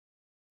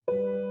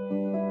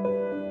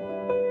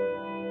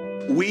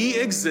We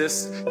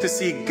exist to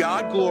see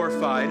God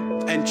glorified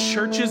and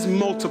churches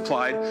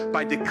multiplied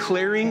by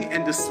declaring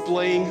and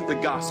displaying the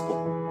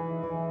gospel.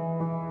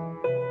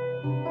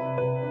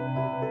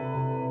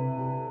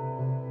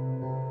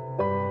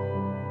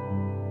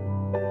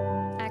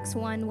 Acts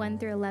 1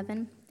 through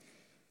 11.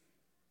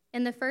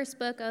 In the first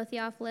book, O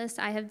Theophilus,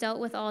 I have dealt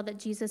with all that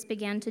Jesus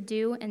began to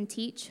do and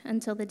teach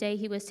until the day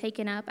he was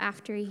taken up,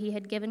 after he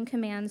had given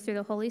commands through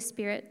the Holy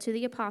Spirit to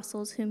the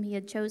apostles whom he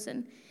had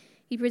chosen.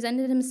 He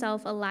presented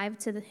himself alive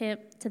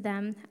to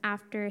them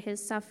after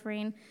his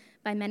suffering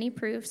by many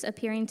proofs,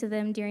 appearing to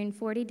them during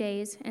 40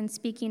 days and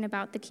speaking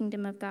about the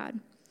kingdom of God.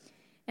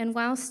 And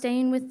while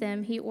staying with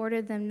them, he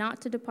ordered them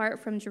not to depart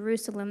from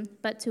Jerusalem,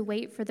 but to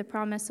wait for the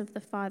promise of the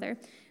Father,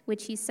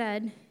 which he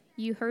said,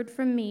 "You heard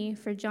from me,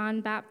 for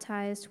John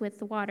baptized with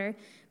the water,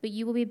 but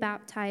you will be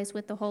baptized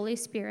with the Holy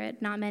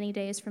Spirit not many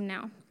days from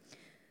now."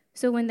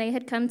 So when they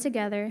had come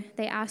together,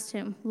 they asked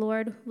him,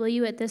 "Lord, will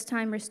you at this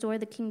time restore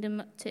the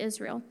kingdom to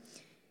Israel?"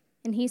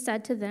 And he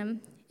said to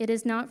them, "It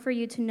is not for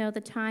you to know the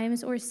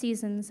times or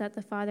seasons that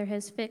the Father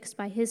has fixed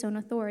by his own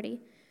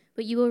authority,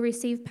 but you will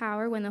receive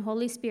power when the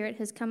Holy Spirit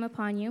has come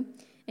upon you,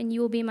 and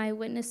you will be my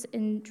witness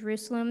in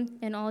Jerusalem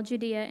and all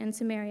Judea and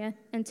Samaria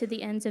and to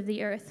the ends of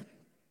the earth."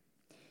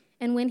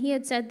 And when he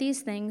had said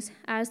these things,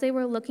 as they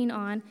were looking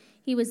on,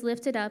 he was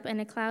lifted up,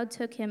 and a cloud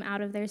took him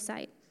out of their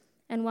sight.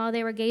 And while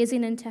they were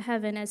gazing into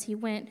heaven as he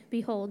went,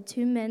 behold,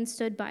 2 men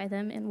stood by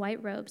them in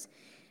white robes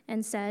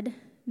and said,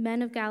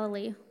 "Men of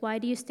Galilee, why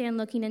do you stand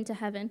looking into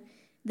heaven?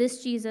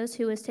 This Jesus,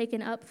 who was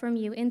taken up from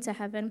you into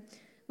heaven,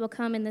 will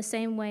come in the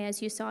same way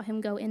as you saw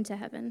him go into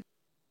heaven."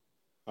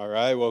 All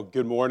right, well,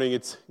 good morning.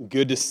 It's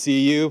good to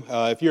see you.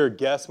 If you're a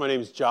guest, my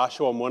name is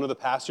Joshua. I'm one of the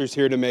pastors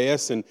here at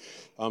Emmaus, and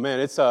man,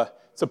 it's a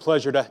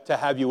pleasure to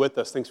have you with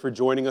us. Thanks for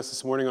joining us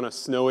this morning on a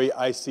snowy,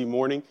 icy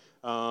morning.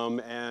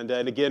 And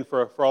again,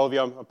 for all of you,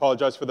 I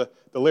apologize for the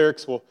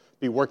lyrics. We'll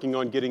be working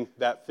on getting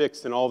that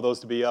fixed and all of those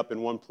to be up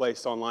in one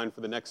place online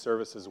for the next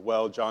service as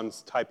well.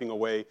 John's typing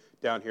away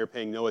down here,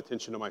 paying no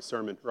attention to my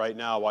sermon right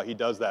now while he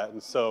does that.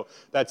 And so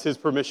that's his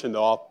permission,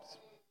 though. I'll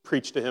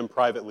preach to him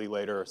privately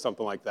later or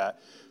something like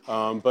that.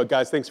 But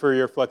guys, thanks for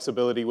your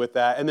flexibility with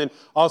that. And then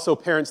also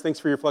parents, thanks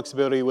for your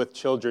flexibility with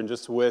children.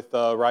 Just with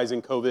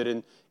rising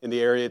COVID in the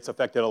area, it's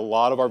affected a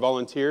lot of our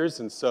volunteers.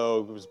 And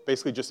so it was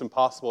basically just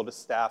impossible to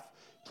staff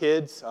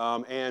kids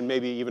and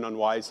maybe even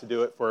unwise to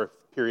do it for a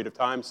period of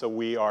time. So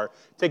we are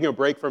taking a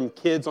break from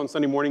kids on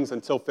Sunday mornings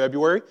until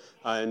February.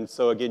 And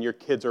so again, your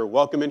kids are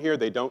welcome in here.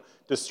 They don't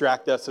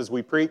distract us as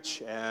we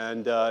preach.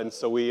 And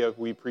so we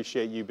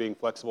appreciate you being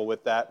flexible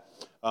with that.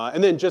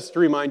 And then just to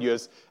remind you,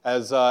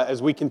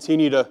 as we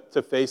continue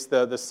to face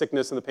the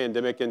sickness and the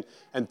pandemic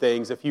and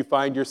things, if you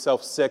find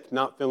yourself sick,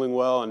 not feeling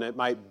well, and it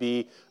might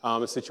be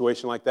a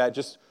situation like that,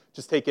 just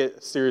take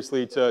it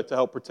seriously to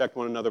help protect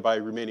one another by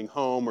remaining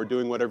home or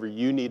doing whatever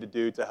you need to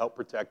do to help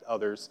protect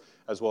others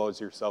as well as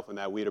yourself in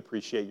that. We'd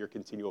appreciate your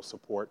continual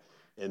support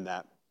in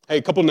that. Hey,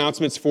 a couple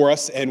announcements for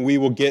us, and we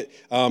will get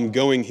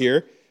going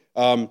here.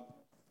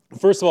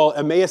 First of all,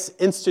 Emmaus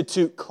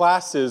Institute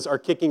classes are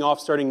kicking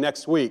off starting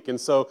next week. And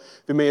so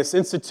the Emmaus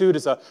Institute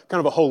is a kind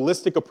of a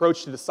holistic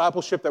approach to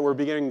discipleship that we're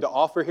beginning to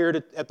offer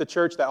here at the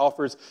church that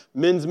offers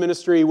men's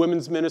ministry,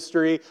 women's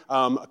ministry,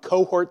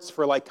 cohorts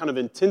for like kind of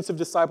intensive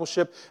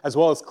discipleship, as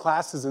well as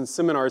classes and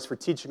seminars for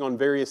teaching on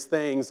various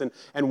things.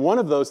 And one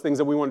of those things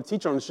that we want to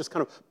teach on is just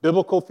kind of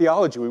biblical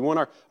theology. We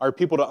want our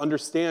people to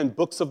understand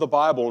books of the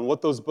Bible and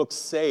what those books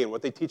say and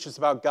what they teach us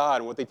about God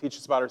and what they teach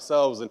us about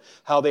ourselves and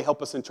how they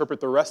help us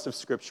interpret the rest of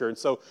Scripture. And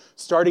so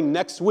starting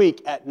next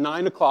week at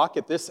 9 o'clock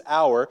at this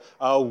hour,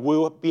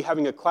 we'll be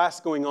having a class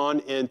going on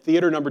in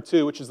Theater Number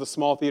 2, which is the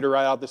small theater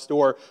right out this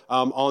door,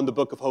 on the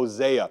book of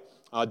Hosea.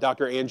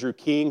 Dr. Andrew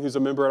King, who's a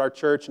member at our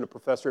church and a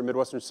professor at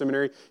Midwestern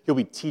Seminary, he'll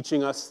be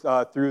teaching us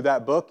through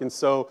that book. And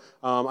so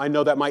I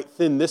know that might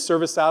thin this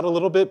service out a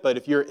little bit, but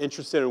if you're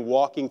interested in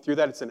walking through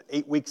that, it's an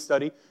 8-week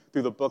study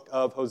through the book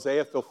of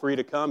Hosea. Feel free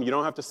to come. You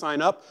don't have to sign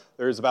up.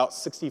 There's about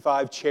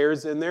 65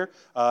 chairs in there,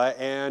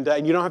 and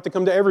you don't have to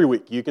come to every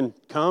week. You can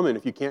come, and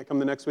if you can't come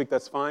the next week,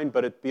 that's fine,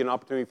 but it'd be an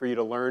opportunity for you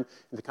to learn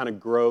and to kind of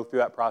grow through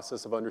that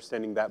process of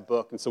understanding that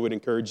book, and so we'd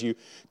encourage you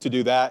to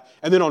do that.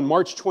 And then on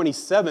March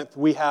 27th,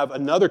 we have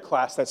another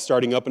class that's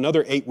starting up,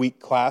 another 8-week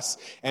class,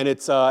 and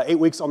it's 8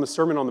 weeks on the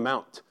Sermon on the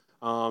Mount.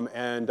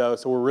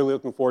 So we're really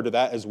looking forward to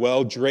that as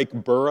well. Drake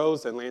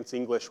Burrows and Lance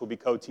English will be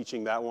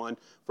co-teaching that one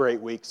for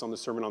 8 weeks on the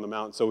Sermon on the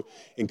Mount. So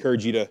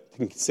encourage you to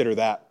consider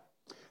that.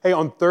 Hey,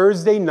 on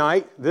Thursday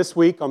night, this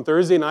week, on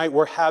Thursday night,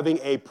 we're having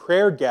a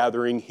prayer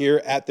gathering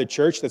here at the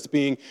church that's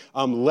being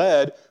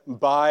led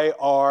by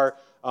our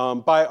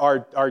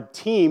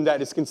team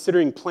that is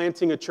considering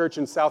planting a church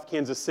in South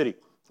Kansas City.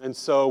 And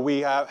so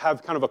we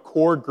have kind of a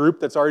core group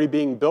that's already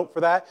being built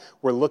for that.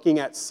 We're looking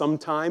at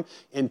sometime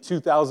in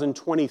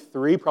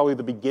 2023, probably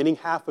the beginning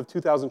half of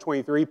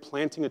 2023,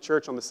 planting a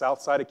church on the south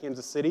side of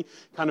Kansas City,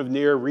 kind of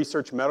near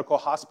Research Medical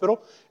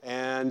Hospital.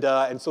 And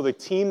so the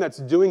team that's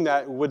doing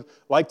that would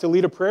like to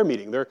lead a prayer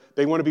meeting.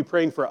 They want to be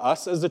praying for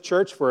us as a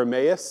church, for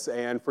Emmaus,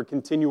 and for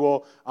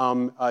continual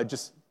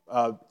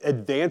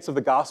advance of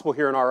the gospel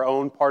here in our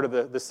own part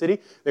of the city.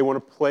 They want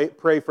to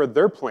pray for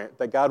their plant,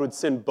 that God would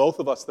send both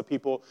of us the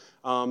people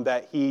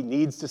that he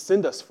needs to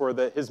send us for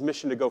his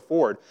mission to go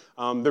forward.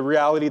 The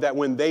reality that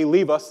when they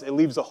leave us, it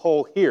leaves a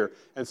hole here.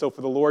 And so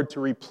for the Lord to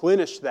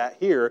replenish that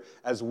here,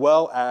 as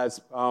well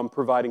as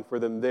providing for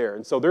them there.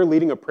 And so they're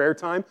leading a prayer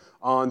time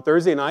on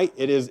Thursday night.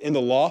 It is in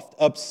the loft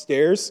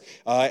upstairs,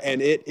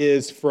 and it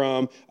is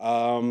from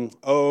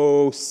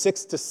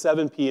 6 to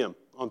 7 p.m.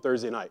 on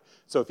Thursday night.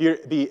 So if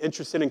you'd be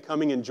interested in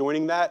coming and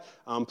joining that,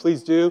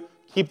 please do.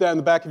 Keep that in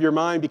the back of your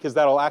mind, because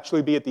that'll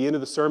actually be at the end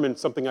of the sermon,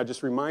 something I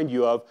just remind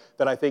you of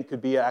that I think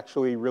could be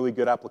actually really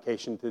good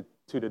application to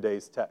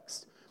today's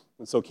text.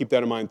 And so keep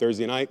that in mind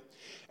Thursday night.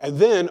 And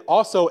then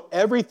also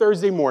every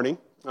Thursday morning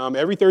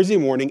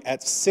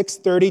at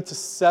 6:30 to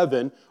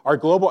 7, our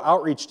global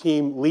outreach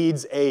team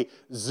leads a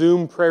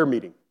Zoom prayer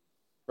meeting.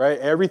 Right?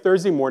 Every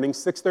Thursday morning,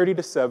 6:30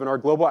 to 7, our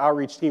global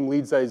outreach team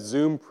leads a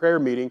Zoom prayer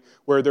meeting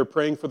where they're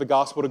praying for the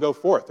gospel to go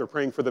forth. They're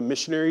praying for the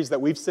missionaries that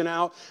we've sent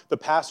out, the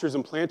pastors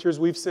and planters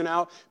we've sent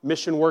out,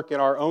 mission work in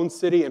our own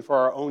city and for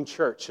our own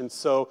church. And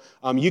so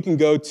you can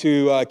go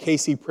to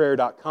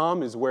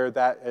kcprayer.com is where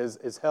that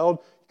is held.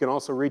 You can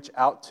also reach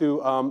out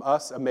to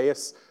us,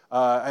 Emmaus,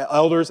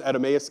 elders at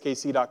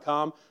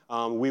EmmausKC.com.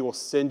 We will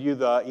send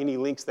you any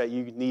links that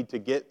you need to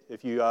get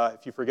if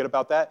you forget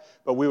about that.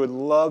 But we would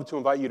love to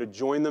invite you to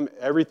join them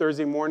every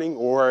Thursday morning,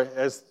 or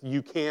as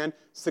you can,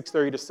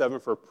 6:30 to 7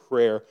 for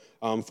prayer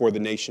for the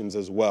nations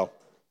as well.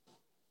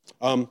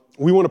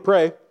 We want to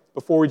pray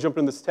before we jump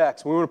into this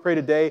text. We want to pray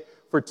today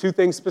for two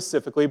things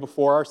specifically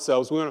before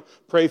ourselves. We want to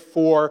pray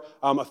for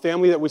a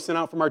family that we sent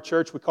out from our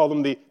church. We call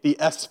them the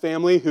S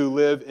family, who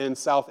live in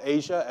South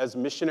Asia as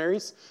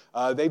missionaries.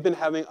 They've been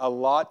having a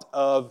lot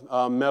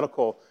of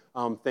medical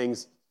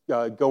things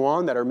go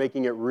on that are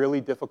making it really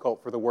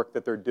difficult for the work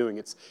that they're doing.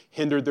 It's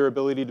hindered their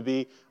ability to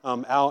be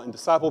out and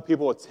disciple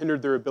people. It's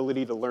hindered their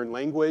ability to learn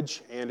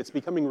language, and it's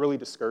becoming really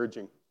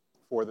discouraging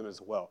for them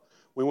as well.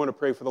 We want to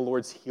pray for the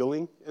Lord's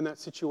healing in that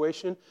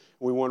situation, and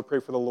we want to pray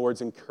for the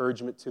Lord's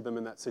encouragement to them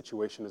in that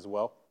situation as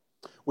well.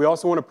 We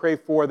also want to pray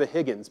for the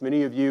Higgins.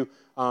 Many of you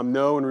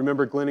know and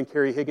remember Glenn and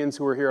Carrie Higgins,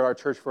 who were here at our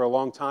church for a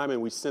long time,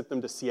 and we sent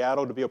them to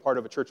Seattle to be a part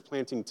of a church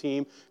planting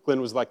team. Glenn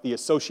was like the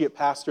associate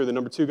pastor, the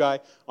number 2 guy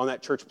on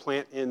that church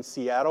plant in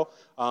Seattle.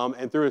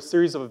 And through a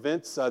series of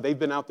events, they've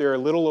been out there a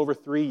little over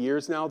 3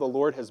 years now. The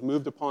Lord has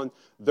moved upon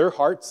their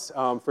hearts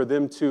for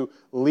them to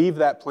leave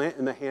that plant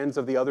in the hands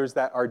of the others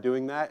that are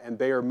doing that, and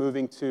they are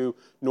moving to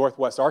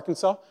Northwest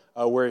Arkansas,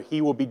 where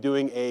he will be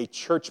doing a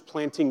church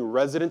planting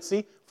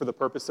residency for the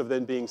purpose of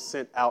then being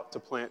sent out to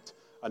plant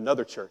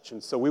another church.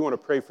 And so we want to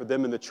pray for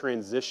them in the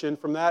transition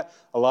from that.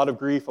 A lot of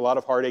grief, a lot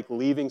of heartache,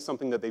 leaving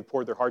something that they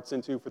poured their hearts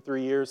into for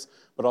 3 years,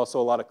 but also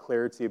a lot of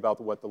clarity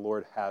about what the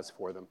Lord has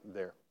for them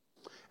there.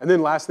 And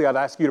then lastly, I'd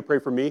ask you to pray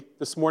for me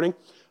this morning.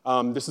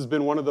 This has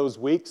been one of those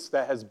weeks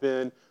that has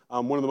been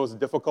one of the most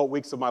difficult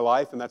weeks of my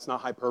life, and that's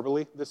not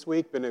hyperbole this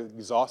week. Been an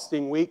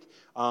exhausting week.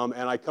 And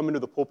I come into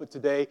the pulpit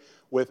today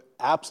with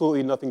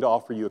absolutely nothing to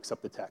offer you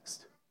except the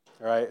text.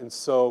 All right, and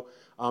so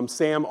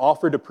Sam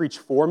offered to preach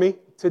for me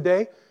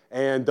today,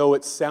 and though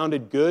it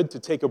sounded good to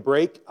take a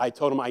break, I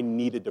told him I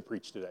needed to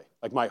preach today.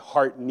 Like my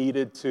heart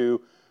needed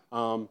to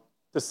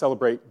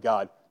celebrate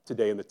God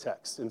today in the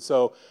text. And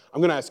so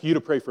I'm going to ask you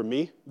to pray for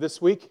me this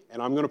week,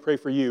 and I'm going to pray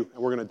for you,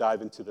 and we're going to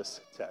dive into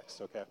this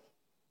text, okay?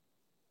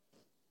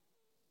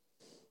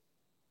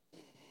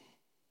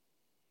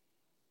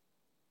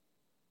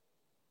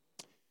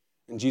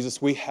 And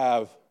Jesus, we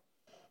have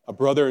a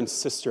brother and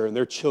sister and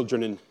their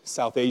children in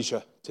South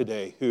Asia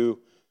today who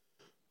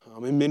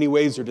in many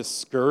ways are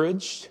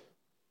discouraged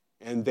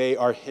and they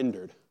are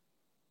hindered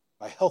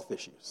by health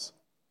issues.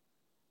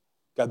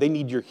 God, they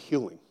need your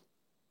healing,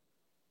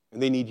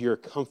 and they need your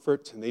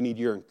comfort, and they need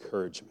your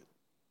encouragement.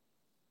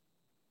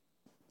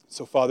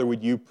 So, Father,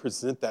 would you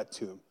present that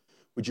to them?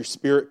 Would your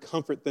Spirit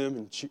comfort them?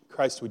 And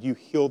Christ, would you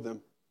heal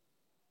them?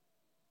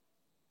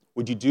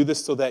 Would you do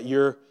this so that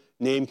your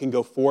name can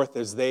go forth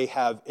as they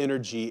have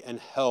energy and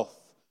health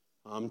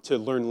to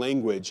learn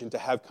language and to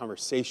have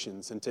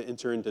conversations and to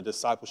enter into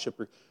discipleship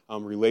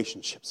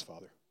relationships,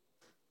 Father?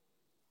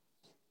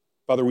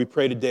 Father, we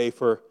pray today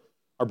for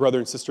our brother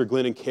and sister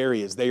Glenn and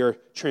Carrie as they are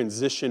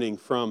transitioning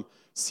from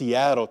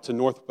Seattle to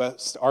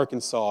Northwest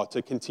Arkansas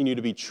to continue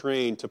to be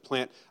trained to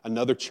plant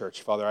another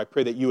church, Father. I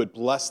pray that you would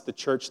bless the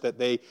church that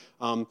they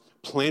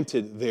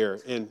planted there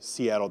in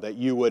Seattle, that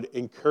you would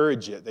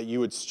encourage it, that you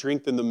would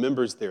strengthen the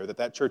members there,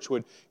 that church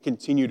would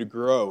continue to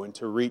grow and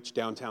to reach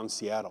downtown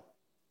Seattle.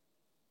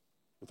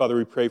 And Father,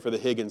 we pray for the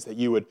Higgins, that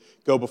you would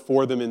go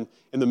before them in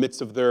the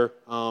midst of their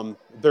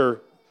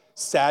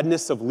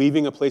sadness of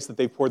leaving a place that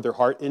they've poured their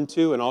heart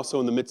into, and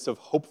also in the midst of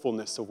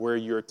hopefulness of where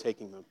you're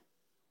taking them.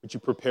 Would you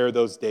prepare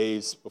those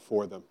days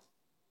before them?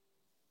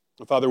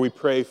 And Father, we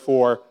pray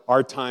for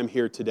our time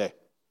here today.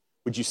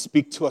 Would you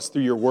speak to us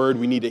through your word?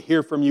 We need to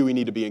hear from you. We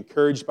need to be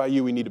encouraged by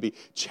you. We need to be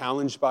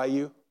challenged by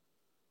you.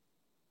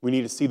 We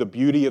need to see the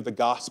beauty of the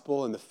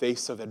gospel in the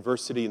face of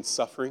adversity and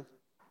suffering.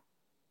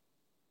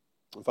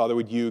 And Father,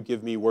 would you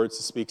give me words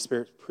to speak,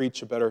 Spirit,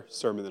 preach a better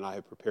sermon than I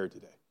have prepared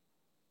today.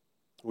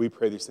 We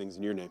pray these things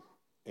in your name.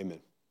 Amen.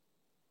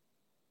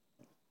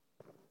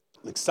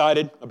 I'm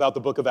excited about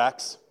the book of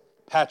Acts.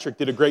 Patrick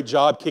did a great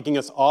job kicking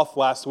us off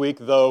last week,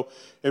 though,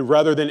 and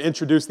rather than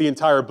introduce the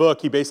entire book,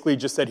 he basically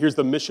just said, here's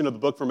the mission of the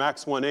book from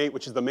Acts 1:8,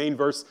 which is the main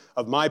verse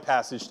of my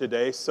passage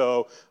today.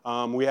 So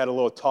we had a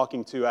little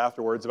talking to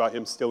afterwards about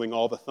him stealing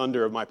all the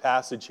thunder of my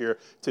passage here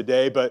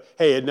today. But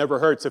hey, it never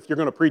hurts. If you're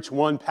going to preach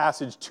one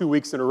passage 2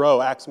 weeks in a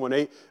row, Acts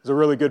 1:8 is a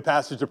really good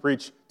passage to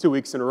preach 2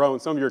 weeks in a row.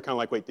 And some of you are kind of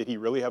like, wait, did he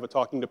really have a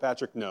talking to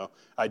Patrick? No,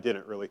 I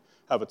didn't really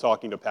have a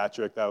talking to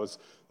Patrick. That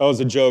was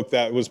a joke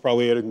that was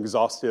probably an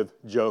exhaustive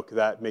joke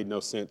that made no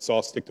sense. So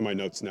I'll stick to my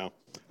notes now.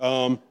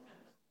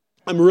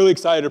 I'm really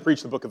excited to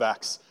preach the book of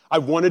Acts.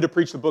 I've wanted to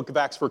preach the book of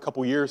Acts for a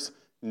couple years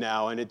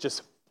now, and it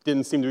just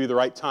didn't seem to be the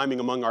right timing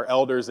among our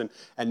elders. And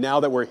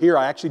now that we're here,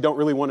 I actually don't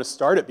really want to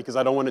start it because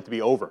I don't want it to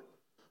be over.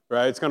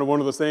 Right? It's kind of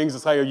one of those things.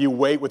 It's how you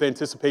wait with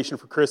anticipation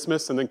for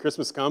Christmas, and then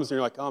Christmas comes, and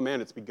you're like, oh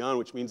man, it's begun,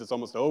 which means it's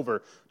almost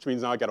over, which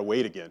means now I got to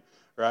wait again.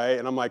 Right?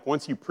 And I'm like,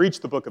 once you preach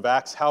the book of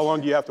Acts, how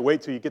long do you have to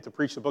wait till you get to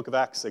preach the book of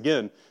Acts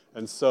again?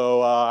 And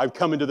so I've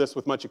come into this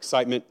with much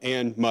excitement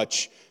and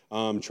much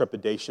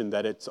trepidation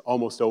that it's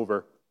almost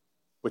over,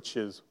 which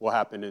will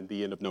happen in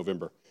the end of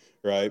November,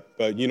 right?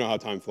 But you know how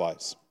time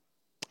flies.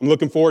 I'm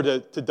looking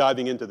forward to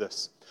diving into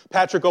this.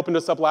 Patrick opened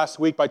us up last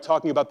week by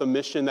talking about the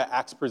mission that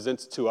Acts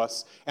presents to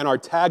us and our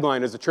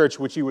tagline as a church,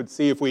 which you would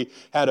see if we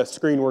had a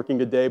screen working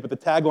today. But the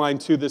tagline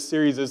to this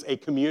series is a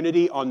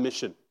community on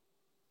mission,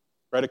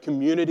 right? A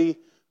community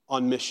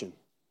on mission.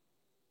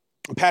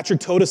 Patrick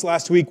told us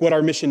last week what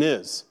our mission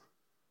is.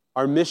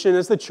 Our mission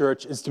as the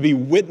church is to be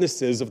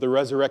witnesses of the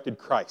resurrected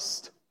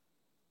Christ.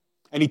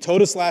 And he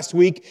told us last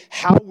week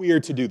how we are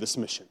to do this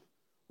mission.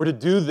 We're to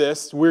do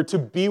this, we're to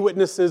be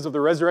witnesses of the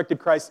resurrected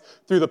Christ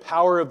through the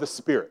power of the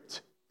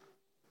Spirit.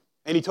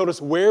 And he told us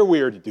where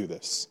we are to do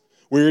this.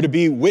 We are to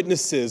be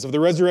witnesses of the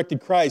resurrected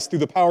Christ through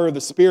the power of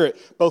the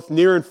Spirit, both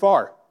near and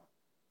far,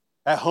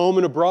 at home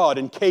and abroad,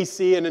 in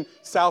KC and in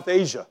South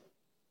Asia.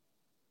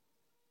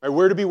 Right,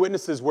 we're to be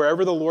witnesses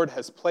wherever the Lord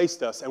has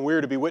placed us, and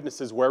we're to be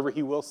witnesses wherever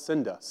he will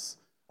send us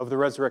of the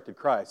resurrected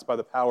Christ by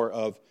the power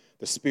of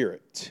the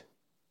Spirit.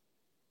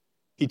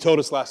 He told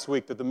us last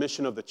week that the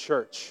mission of the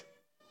church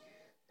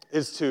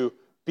is to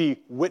be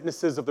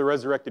witnesses of the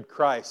resurrected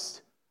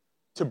Christ,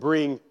 to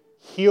bring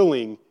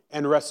healing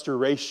and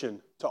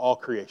restoration to all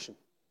creation.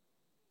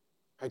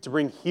 Right, to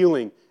bring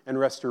healing and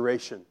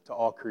restoration to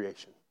all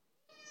creation.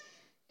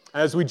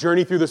 As we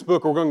journey through this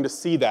book, we're going to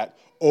see that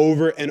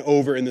over and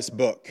over in this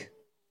book.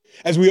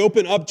 As we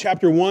open up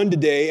chapter 1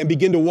 today and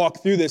begin to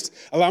walk through this,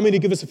 allow me to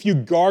give us a few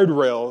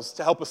guardrails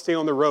to help us stay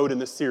on the road in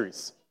this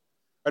series.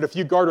 Right, a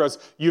few guardrails.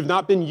 You've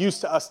not been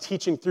used to us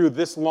teaching through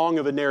this long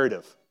of a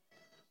narrative.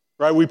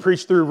 Right, we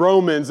preach through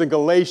Romans and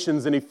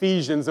Galatians and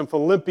Ephesians and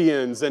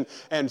Philippians and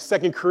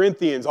 2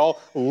 Corinthians,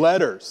 all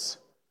letters.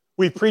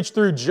 We've preached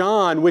through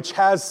John, which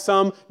has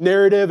some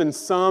narrative and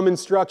some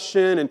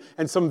instruction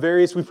and some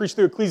various. We preached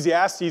through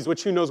Ecclesiastes,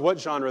 which who knows what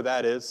genre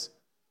that is.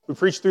 We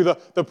preached through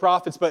the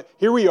prophets, but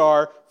here we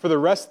are. For the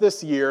rest of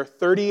this year,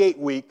 38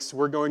 weeks,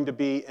 we're going to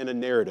be in a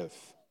narrative.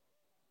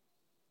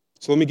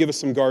 So let me give us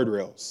some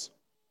guardrails.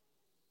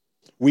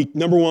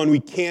 Number one, we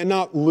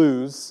cannot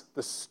lose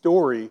the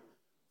story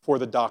for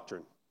the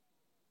doctrine.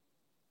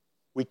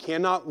 We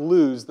cannot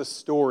lose the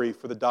story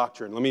for the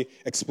doctrine. Let me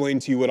explain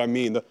to you what I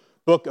mean. The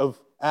book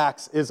of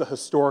Acts is a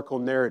historical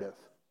narrative,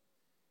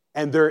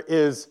 and there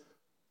is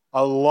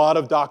a lot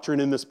of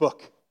doctrine in this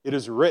book. It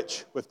is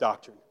rich with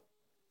doctrine.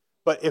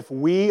 But if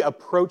we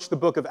approach the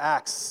book of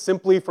Acts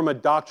simply from a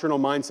doctrinal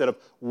mindset of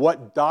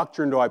what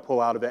doctrine do I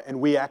pull out of it, and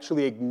we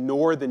actually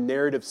ignore the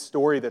narrative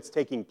story that's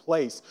taking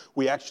place,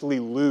 we actually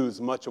lose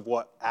much of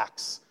what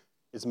Acts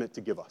is meant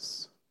to give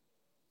us.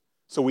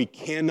 So we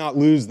cannot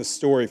lose the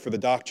story for the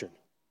doctrine.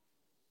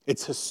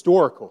 It's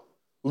historical.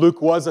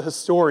 Luke was a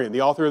historian.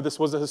 The author of this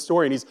was a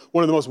historian. He's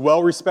one of the most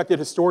well-respected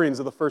historians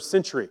of the first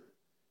century.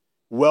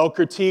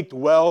 Well-critiqued,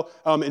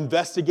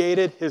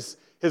 well-investigated. His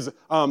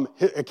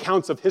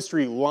accounts of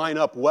history line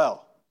up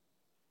well.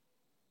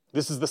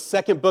 This is the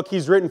second book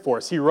he's written for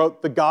us. He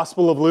wrote the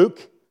Gospel of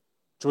Luke,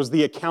 which was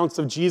the accounts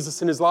of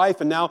Jesus and his life,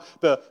 and now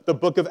the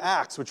book of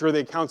Acts, which are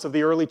the accounts of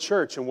the early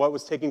church and what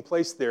was taking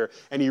place there.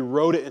 And he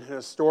wrote it in a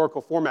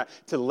historical format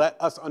to let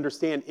us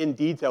understand in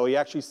detail. He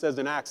actually says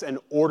in Acts, an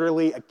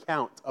orderly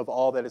account of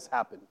all that has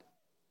happened.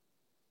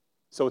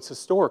 So it's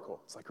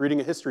historical. It's like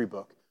reading a history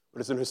book, but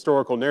it's an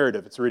historical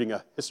narrative. It's reading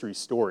a history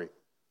story.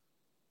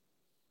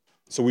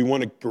 So we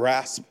want to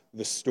grasp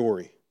the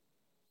story.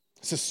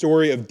 It's a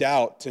story of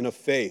doubt and of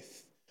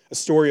faith, a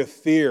story of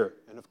fear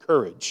and of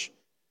courage.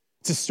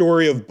 It's a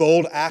story of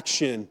bold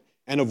action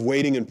and of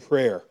waiting in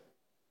prayer.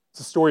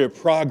 It's a story of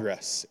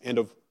progress and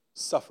of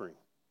suffering.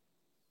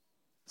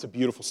 It's a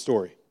beautiful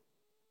story.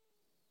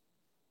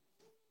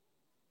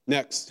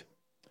 Next,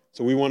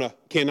 so we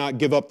cannot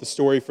give up the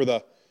story for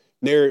the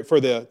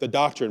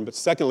doctrine, but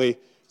secondly,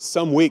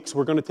 some weeks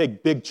we're going to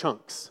take big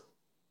chunks.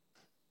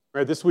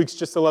 Right? This week's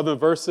just 11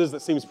 verses.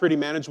 That seems pretty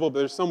manageable, but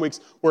there's some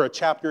weeks we're a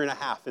chapter and a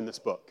half in this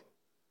book.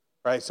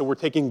 Right? So we're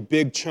taking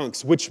big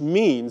chunks, which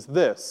means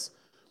this.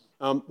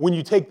 When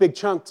you take big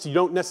chunks, you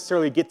don't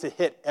necessarily get to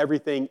hit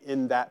everything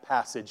in that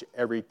passage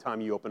every time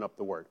you open up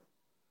the Word.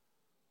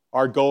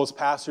 Our goal as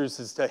pastors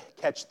is to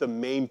catch the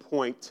main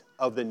point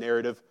of the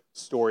narrative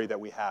story that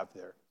we have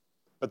there.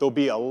 But there'll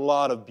be a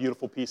lot of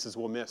beautiful pieces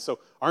we'll miss. So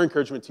our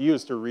encouragement to you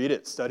is to read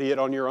it, study it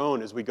on your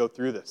own as we go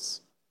through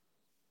this.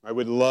 I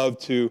would love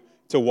to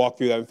walk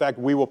through that. In fact,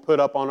 we will put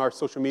up on our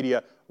social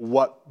media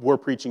what we're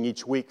preaching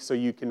each week so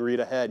you can read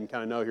ahead and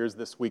kind of know, here's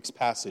this week's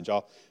passage.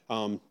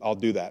 I'll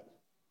do that.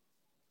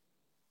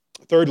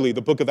 Thirdly,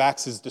 the book of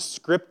Acts is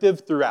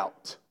descriptive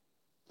throughout,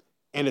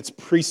 and it's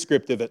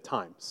prescriptive at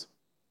times.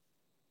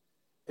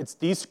 It's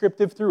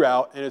descriptive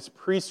throughout, and it's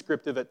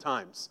prescriptive at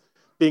times.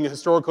 Being a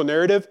historical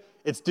narrative,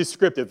 it's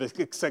descriptive.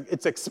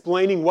 It's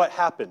explaining what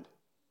happened.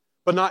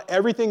 But not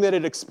everything that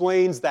it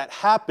explains that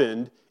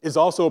happened is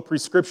also a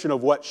prescription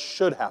of what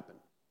should happen.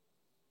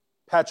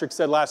 Patrick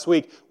said last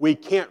week, we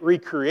can't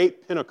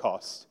recreate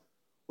Pentecost.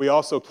 We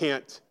also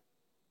can't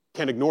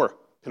ignore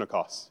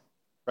Pentecost,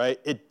 right?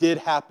 It did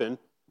happen,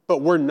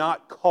 but we're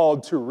not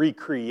called to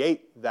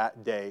recreate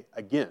that day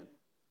again.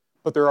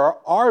 But there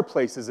are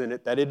places in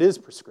it that it is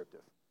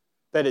prescriptive,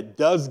 that it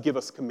does give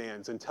us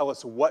commands and tell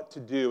us what to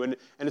do. And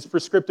it's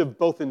prescriptive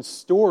both in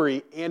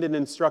story and in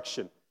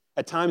instruction.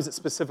 At times it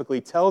specifically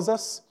tells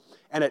us,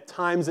 and at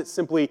times it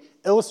simply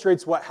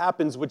illustrates what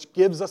happens, which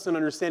gives us an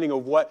understanding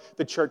of what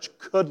the church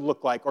could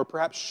look like or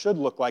perhaps should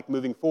look like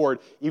moving forward,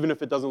 even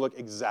if it doesn't look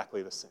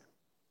exactly the same.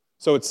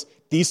 So it's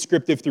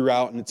descriptive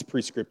throughout, and it's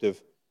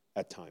prescriptive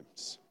at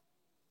times.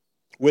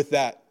 With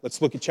that,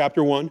 let's look at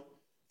chapter 1,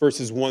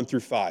 verses 1 through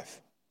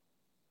 5.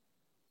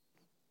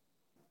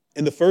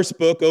 In the first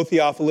book, O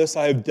Theophilus,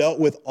 I have dealt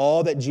with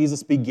all that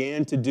Jesus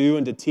began to do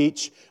and to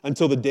teach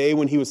until the day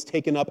when he was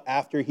taken up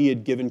after he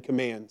had given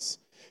commands,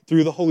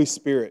 through the Holy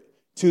Spirit,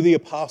 to the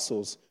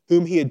apostles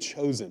whom he had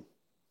chosen.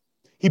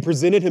 He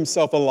presented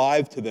himself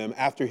alive to them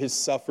after his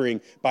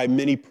suffering by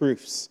many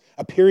proofs,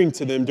 appearing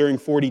to them during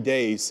 40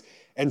 days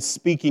and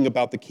speaking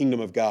about the kingdom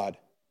of God.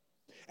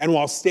 And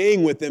while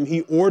staying with them,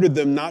 he ordered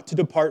them not to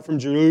depart from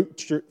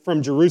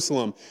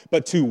Jerusalem,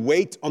 but to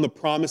wait on the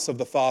promise of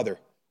the Father,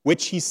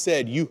 which he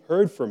said, you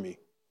heard from me.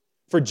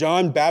 For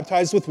John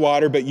baptized with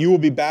water, but you will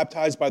be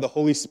baptized by the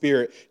Holy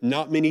Spirit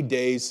not many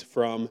days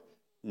from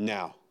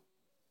now.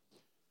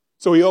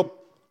 So he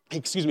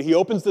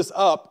opens this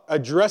up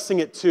addressing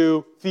it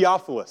to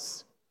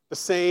Theophilus, the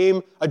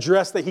same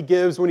address that he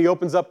gives when he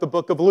opens up the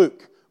book of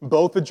Luke,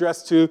 both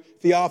addressed to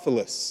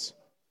Theophilus.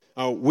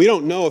 We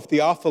don't know if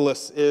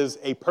Theophilus is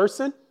a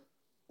person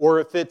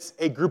or if it's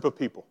a group of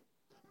people.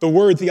 The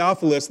word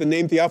Theophilus, the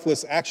name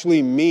Theophilus,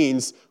 actually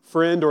means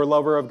friend or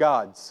lover of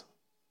God's.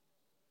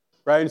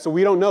 Right? And so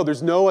we don't know.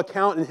 There's no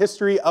account in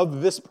history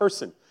of this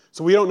person.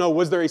 So we don't know,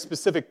 was there a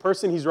specific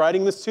person he's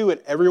writing this to and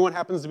everyone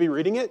happens to be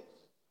reading it?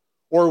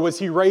 Or was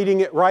he writing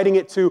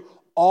it to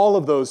all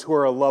of those who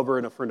are a lover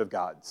and a friend of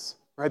God's?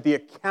 Right? The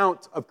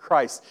account of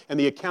Christ and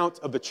the account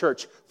of the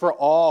church for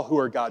all who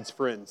are God's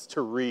friends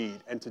to read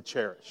and to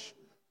cherish.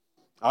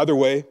 Either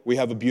way, we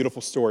have a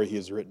beautiful story he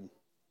has written.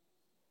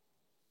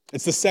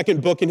 It's the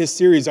second book in his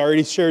series. I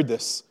already shared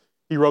this.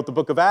 He wrote the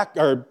book of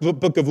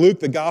Luke,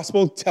 the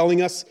gospel,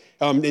 telling us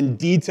in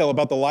detail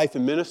about the life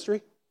and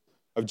ministry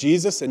of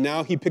Jesus. And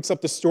now he picks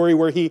up the story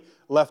where he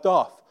left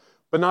off,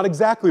 but not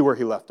exactly where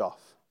he left off.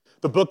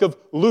 The book of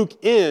Luke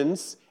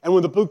ends, and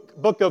when the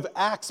book of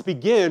Acts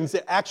begins,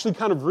 it actually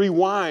kind of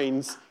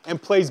rewinds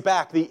and plays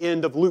back the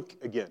end of Luke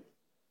again.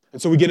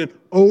 And so we get an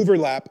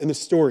overlap in the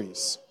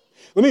stories.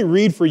 Let me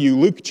read for you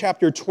Luke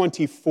chapter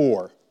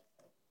 24.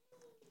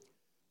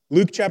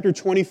 Luke chapter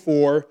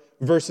 24,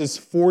 verses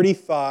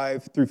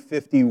 45 through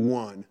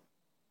 51.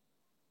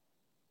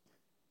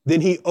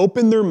 Then he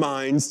opened their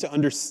minds to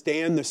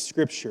understand the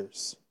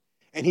scriptures,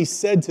 and he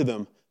said to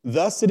them,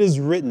 thus it is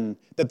written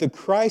that the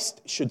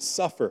Christ should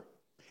suffer,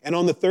 and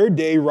on the third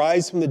day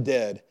rise from the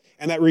dead,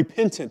 and that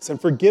repentance and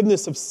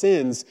forgiveness of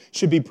sins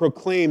should be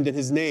proclaimed in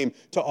his name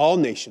to all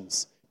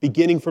nations,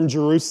 beginning from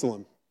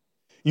Jerusalem.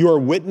 You are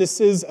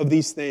witnesses of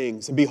these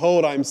things, and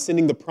behold, I am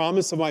sending the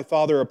promise of my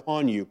Father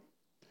upon you.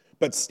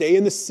 But stay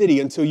in the city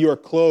until you are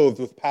clothed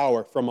with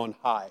power from on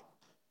high.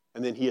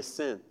 And then he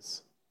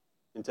ascends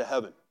into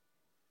heaven.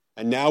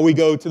 And now we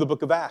go to the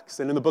book of Acts.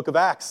 And in the book of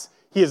Acts,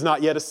 he has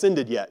not yet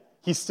ascended yet.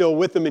 He's still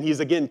with them, and he's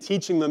again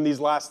teaching them these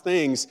last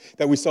things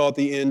that we saw at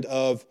the end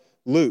of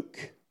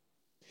Luke.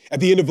 At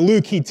the end of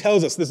Luke, he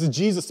tells us, this is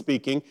Jesus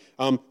speaking,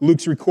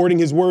 Luke's recording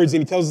his words,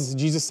 and he tells us that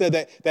Jesus said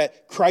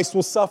that Christ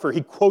will suffer.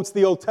 He quotes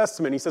the Old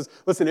Testament. He says,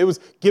 listen, it was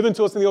given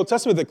to us in the Old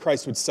Testament that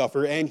Christ would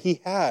suffer, and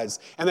he has,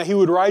 and that he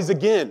would rise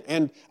again,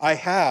 and I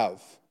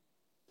have.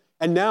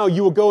 And now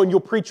you will go and you'll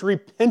preach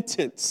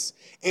repentance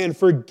and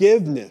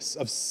forgiveness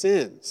of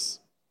sins.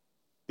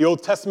 The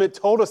Old Testament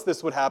told us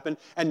this would happen,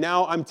 and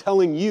now I'm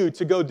telling you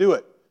to go do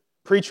it.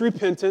 Preach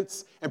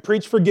repentance and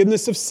preach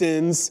forgiveness of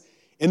sins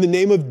in the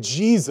name of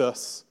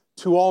Jesus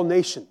to all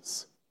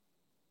nations.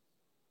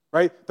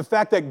 right? The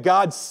fact that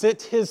God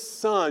sent his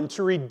son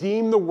to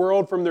redeem the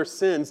world from their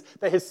sins,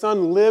 that his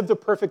son lived a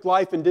perfect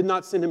life and did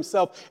not sin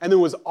himself, and then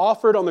was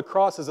offered on the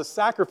cross as a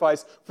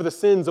sacrifice for the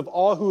sins of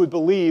all who would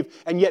believe,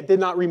 and yet did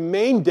not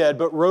remain dead,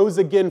 but rose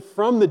again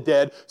from the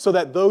dead, so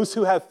that those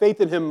who have faith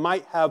in him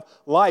might have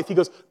life. He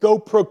goes, go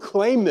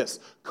proclaim this.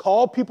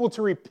 Call people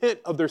to repent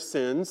of their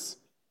sins,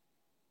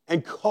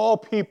 and call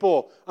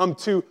people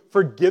to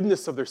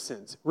forgiveness of their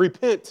sins.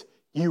 Repent,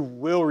 you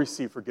will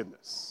receive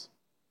forgiveness.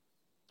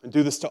 And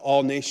do this to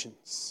all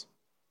nations.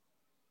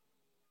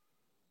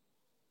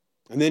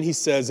 And then he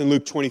says in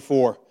Luke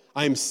 24,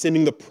 I am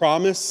sending the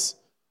promise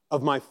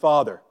of my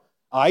Father.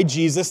 I,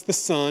 Jesus the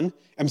Son,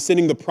 am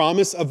sending the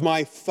promise of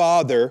my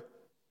Father,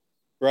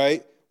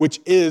 right,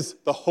 which is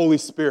the Holy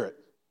Spirit.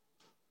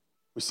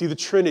 We see the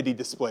Trinity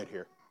displayed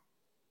here.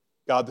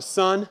 God the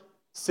Son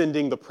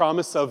sending the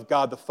promise of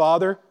God the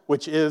Father,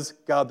 which is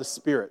God the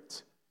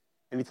Spirit.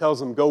 And he tells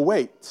them, go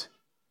wait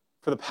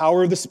for the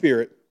power of the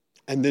Spirit,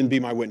 and then be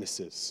my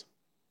witnesses.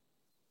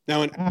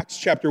 Now in Acts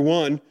chapter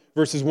 1,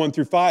 verses 1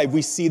 through 5,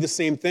 we see the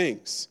same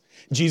things.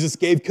 Jesus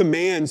gave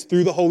commands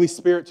through the Holy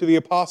Spirit to the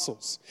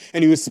apostles,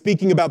 and he was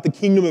speaking about the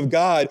kingdom of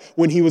God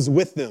when he was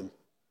with them.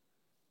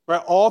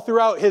 Right? All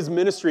throughout his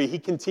ministry, he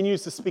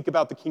continues to speak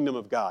about the kingdom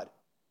of God,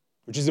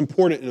 which is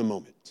important in a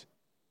moment.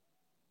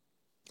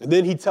 And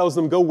then he tells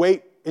them, go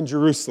wait in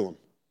Jerusalem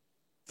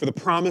for the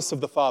promise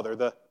of the Father,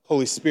 the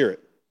Holy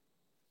Spirit.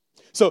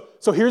 So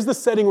here's the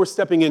setting we're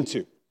stepping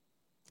into.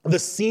 The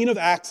scene of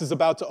Acts is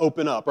about to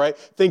open up, right?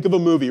 Think of a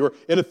movie. We're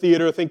in a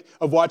theater. Think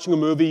of watching a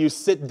movie. You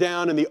sit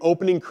down and the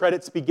opening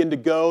credits begin to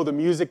go. The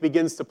music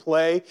begins to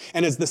play.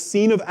 And as the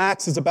scene of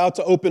Acts is about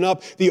to open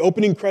up, the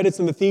opening credits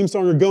and the theme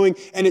song are going,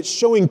 and it's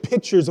showing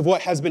pictures of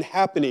what has been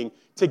happening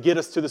to get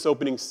us to this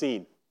opening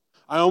scene.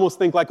 I almost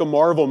think like a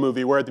Marvel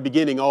movie where at the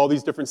beginning all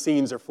these different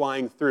scenes are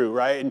flying through,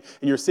 right? And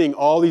you're seeing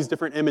all these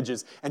different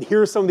images. And here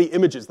are some of the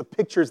images, the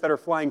pictures that are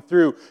flying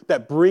through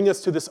that bring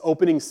us to this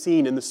opening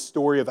scene in the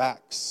story of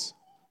Acts.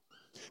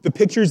 The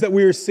pictures that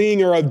we are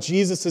seeing are of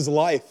Jesus'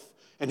 life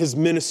and his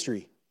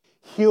ministry,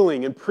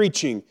 healing and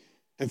preaching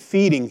and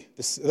feeding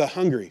the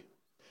hungry.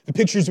 The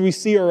pictures we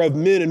see are of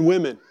men and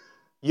women,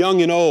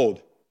 young and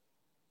old,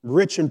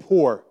 rich and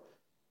poor,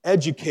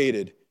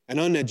 educated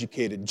and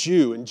uneducated,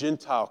 Jew and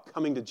Gentile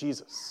coming to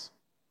Jesus.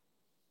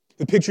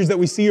 The pictures that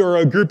we see are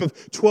a group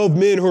of 12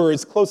 men who are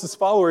his closest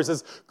followers,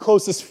 his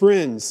closest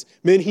friends,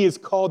 men he has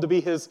called to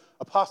be his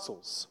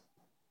apostles.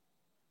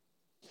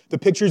 The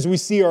pictures we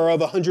see are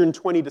of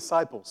 120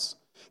 disciples,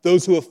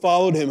 those who have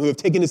followed him, who have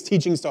taken his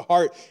teachings to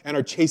heart and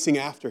are chasing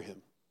after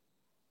him.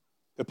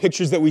 The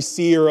pictures that we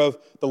see are of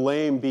the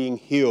lame being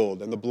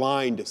healed and the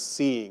blind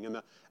seeing and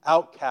the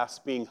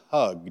outcast being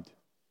hugged,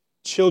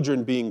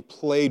 children being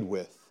played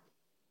with,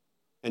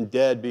 and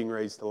dead being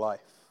raised to life.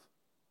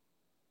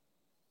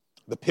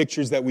 The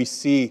pictures that we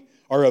see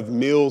are of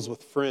meals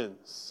with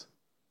friends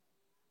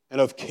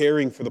and of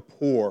caring for the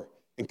poor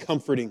and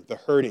comforting the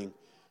hurting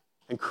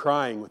and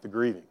crying with the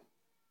grieving.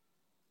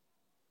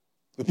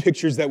 The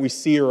pictures that we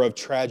see are of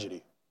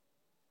tragedy.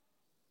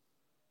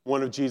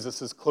 One of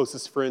Jesus'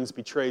 closest friends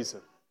betrays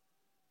him.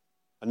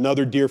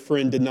 Another dear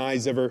friend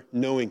denies ever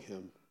knowing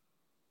him.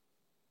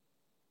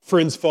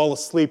 Friends fall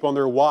asleep on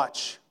their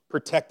watch,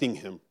 protecting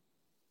him.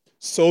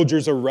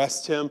 Soldiers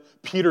arrest him.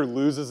 Peter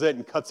loses it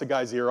and cuts a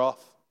guy's ear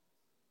off.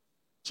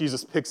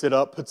 Jesus picks it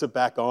up, puts it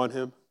back on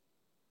him.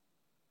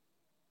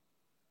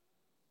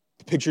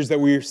 The pictures that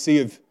we see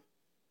of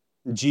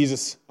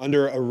Jesus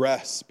under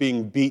arrest,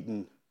 being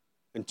beaten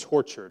and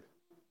tortured,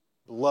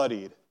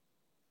 bloodied,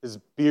 his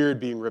beard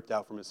being ripped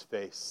out from his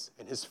face,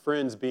 and his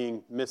friends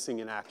being missing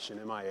in action,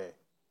 MIA,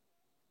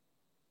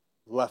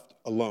 left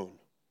alone.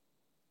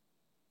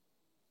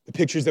 The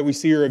pictures that we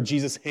see are of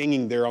Jesus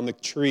hanging there on the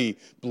tree,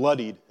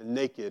 bloodied and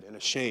naked and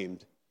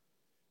ashamed.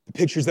 The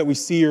pictures that we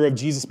see are of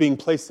Jesus being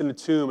placed in a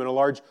tomb and a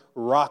large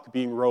rock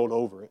being rolled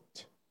over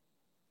it.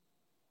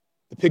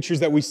 The pictures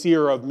that we see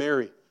are of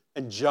Mary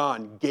and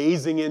John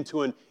gazing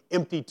into an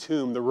empty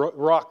tomb. The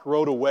rock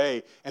rolled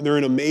away, and they're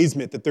in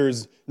amazement that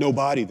there's no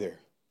body there.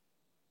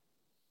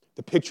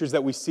 The pictures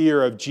that we see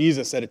are of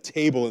Jesus at a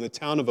table in the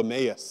town of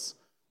Emmaus,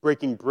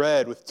 breaking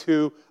bread with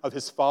two of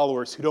his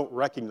followers who don't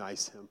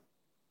recognize him.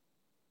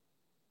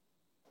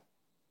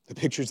 The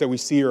pictures that we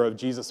see are of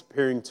Jesus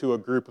appearing to a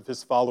group of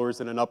his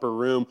followers in an upper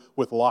room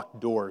with locked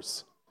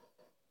doors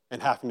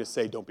and having to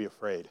say, "Don't be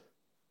afraid."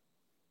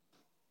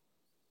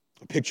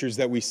 The pictures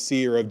that we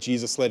see are of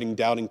Jesus letting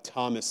doubting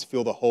Thomas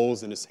feel the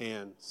holes in his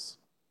hands.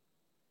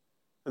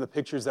 And the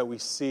pictures that we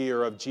see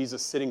are of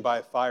Jesus sitting by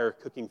a fire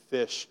cooking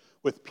fish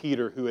with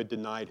Peter, who had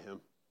denied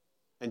him.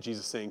 And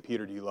Jesus saying,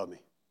 "Peter, do you love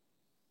me?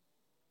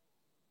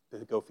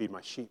 Then go feed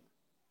my sheep."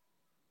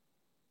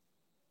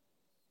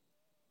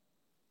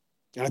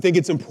 And I think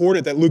it's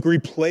important that Luke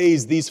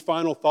replays these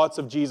final thoughts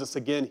of Jesus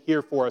again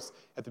here for us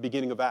at the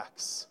beginning of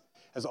Acts,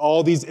 as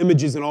all these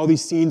images and all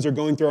these scenes are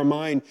going through our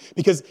mind.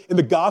 Because in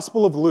the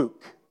Gospel of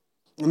Luke,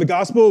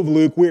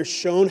 we are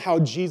shown how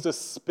Jesus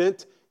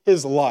spent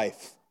his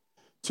life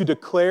to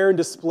declare and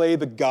display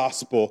the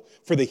gospel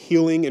for the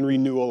healing and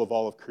renewal of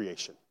all of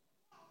creation.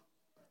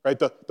 right?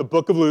 The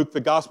book of Luke,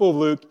 the Gospel of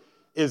Luke,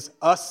 is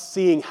us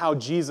seeing how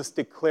Jesus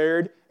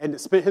declared and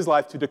spent his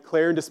life to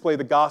declare and display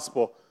the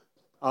gospel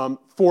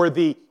for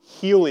the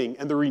healing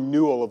and the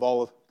renewal of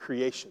all of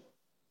creation.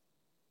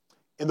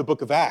 In the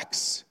book of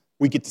Acts,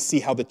 we get to see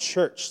how the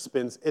church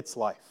spends its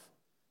life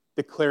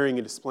declaring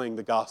and displaying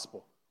the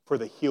gospel for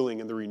the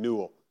healing and the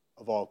renewal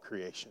of all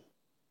creation.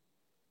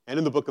 And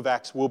in the book of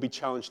Acts, we'll be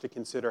challenged to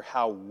consider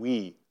how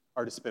we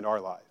are to spend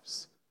our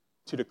lives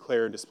to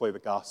declare and display the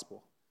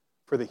gospel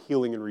for the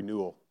healing and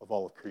renewal of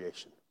all of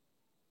creation.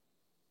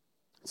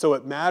 So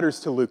it matters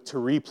to Luke to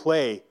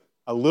replay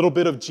a little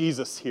bit of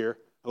Jesus here,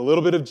 a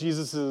little bit of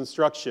Jesus'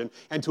 instruction,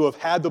 and to have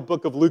had the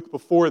book of Luke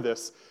before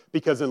this,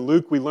 because in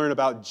Luke we learn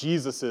about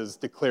Jesus'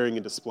 declaring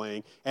and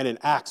displaying, and in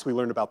Acts we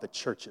learn about the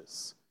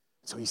churches.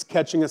 So he's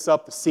catching us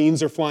up, the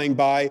scenes are flying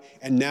by,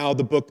 and now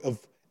the book of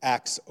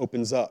Acts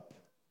opens up.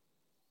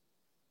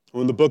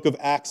 When the book of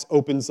Acts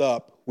opens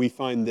up, we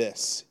find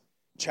this,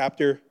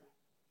 chapter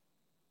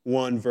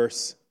 1,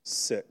 verse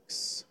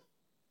 6.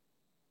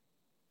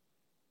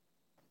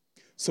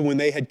 So when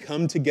they had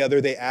come together,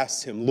 they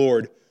asked him,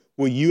 Lord,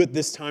 will you at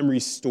this time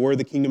restore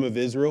the kingdom of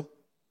Israel?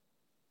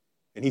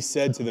 And he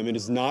said to them, it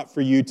is not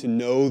for you to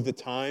know the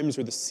times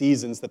or the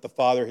seasons that the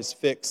Father has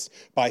fixed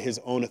by his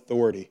own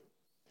authority.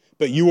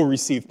 But you will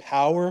receive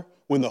power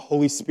when the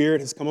Holy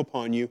Spirit has come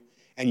upon you,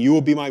 and you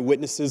will be my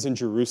witnesses in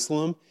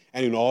Jerusalem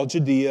and in all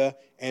Judea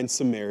and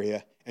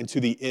Samaria and to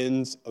the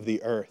ends of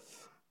the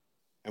earth.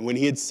 And when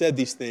he had said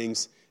these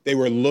things, they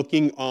were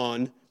looking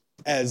on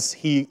as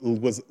he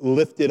was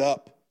lifted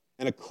up,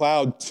 and a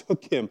cloud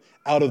took him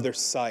out of their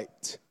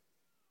sight.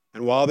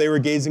 And while they were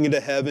gazing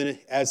into heaven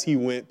as he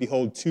went,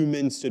 behold, two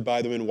men stood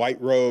by them in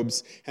white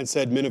robes and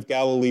said, Men of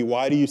Galilee,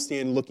 why do you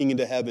stand looking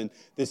into heaven?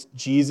 This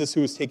Jesus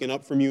who was taken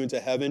up from you into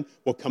heaven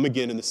will come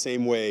again in the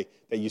same way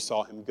that you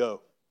saw him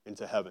go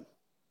into heaven.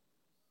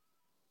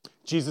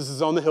 Jesus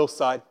is on the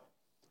hillside.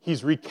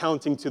 He's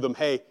recounting to them,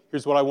 hey,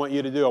 here's what I want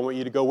you to do. I want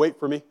you to go wait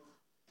for me.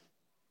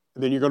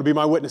 And then you're going to be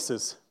my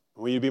witnesses.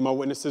 I want you to be my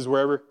witnesses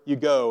wherever you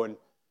go. And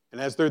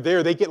as they're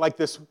there, they get like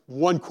this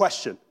one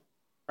question.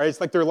 Right?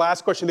 It's like their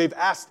last question. They've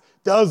asked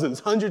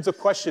dozens, hundreds of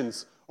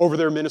questions over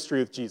their ministry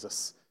with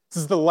Jesus. This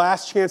is the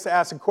last chance to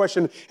ask a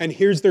question. And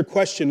here's their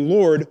question.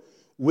 Lord,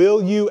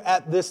 will you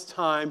at this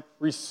time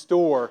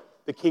restore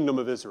the kingdom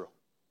of Israel?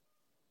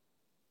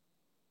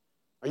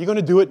 Are you going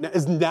to do it?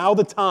 Is now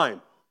the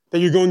time that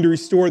you're going to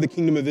restore the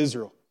kingdom of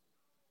Israel?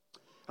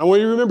 I want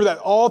you to remember that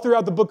all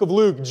throughout the book of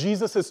Luke,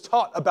 Jesus has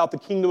taught about the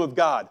kingdom of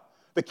God.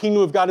 The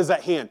kingdom of God is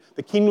at hand.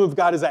 The kingdom of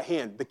God is at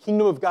hand. The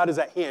kingdom of God is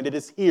at hand. It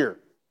is here.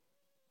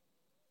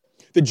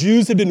 The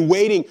Jews had been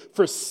waiting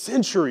for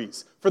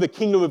centuries for the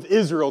kingdom of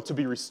Israel to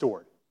be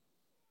restored.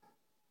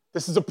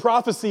 This is a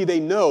prophecy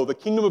they know. The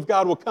kingdom of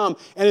God will come.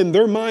 And in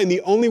their mind,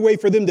 the only way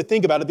for them to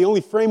think about it, the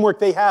only framework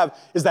they have,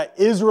 is that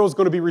Israel is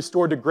going to be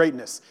restored to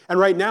greatness. And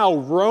right now,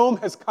 Rome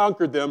has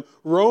conquered them.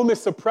 Rome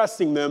is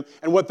suppressing them.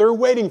 And what they're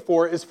waiting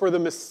for is for the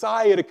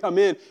Messiah to come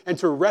in and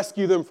to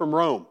rescue them from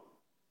Rome.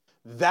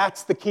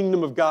 That's the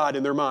kingdom of God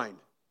in their mind.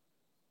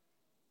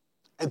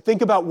 And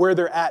think about where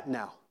they're at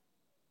now.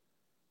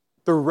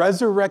 The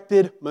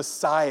resurrected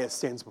Messiah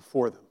stands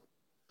before them.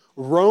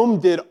 Rome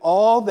did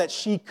all that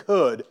she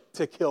could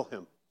to kill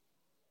him.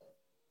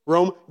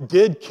 Rome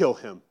did kill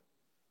him,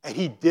 and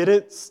he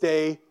didn't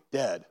stay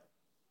dead.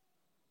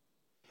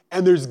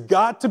 And there's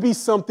got to be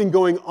something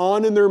going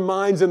on in their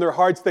minds and their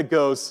hearts that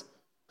goes,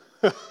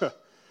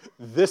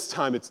 this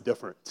time it's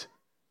different.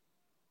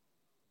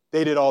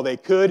 They did all they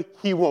could.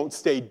 He won't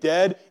stay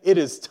dead. It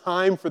is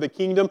time for the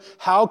kingdom.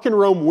 How can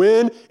Rome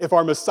win if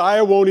our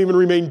Messiah won't even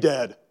remain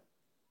dead?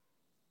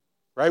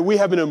 Right? We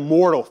have an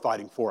immortal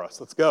fighting for us.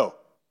 Let's go.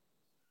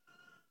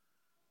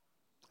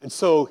 And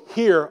so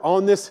here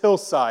on this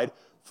hillside,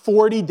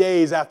 40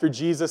 days after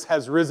Jesus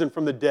has risen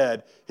from the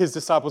dead, his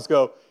disciples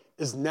go,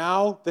 is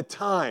now the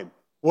time?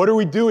 What are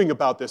we doing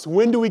about this?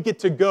 When do we get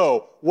to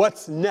go?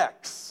 What's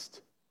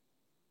next?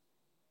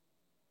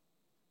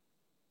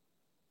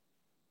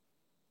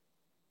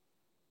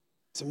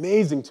 It's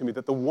amazing to me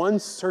that the one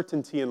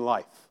certainty in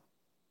life,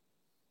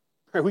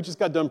 right, we just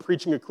got done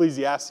preaching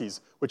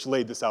Ecclesiastes, which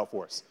laid this out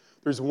for us.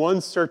 There's one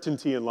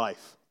certainty in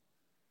life,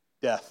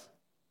 death.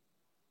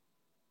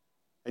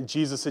 And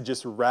Jesus had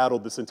just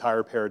rattled this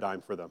entire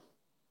paradigm for them.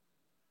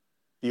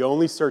 The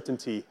only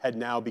certainty had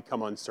now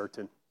become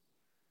uncertain.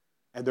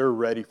 And they're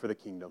ready for the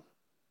kingdom.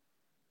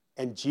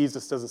 And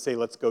Jesus doesn't say,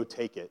 let's go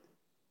take it.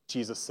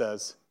 Jesus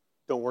says,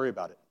 don't worry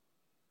about it.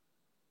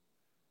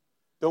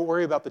 Don't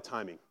worry about the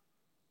timing.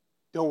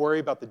 Don't worry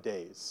about the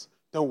days.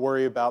 Don't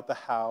worry about the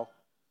how.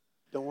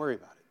 Don't worry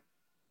about it.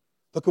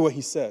 Look at what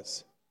he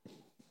says.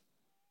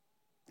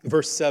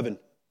 Verse 7,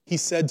 he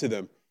said to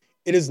them,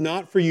 it is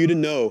not for you to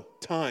know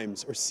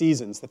times or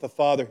seasons that the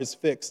Father has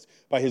fixed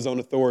by his own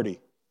authority,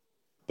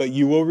 but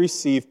you will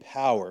receive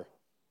power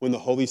when the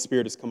Holy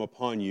Spirit has come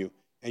upon you,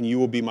 and you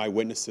will be my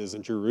witnesses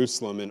in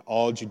Jerusalem and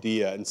all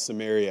Judea and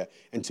Samaria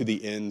and to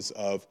the ends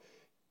of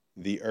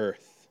the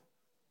earth.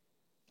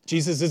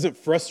 Jesus isn't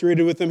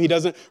frustrated with them. He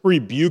doesn't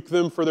rebuke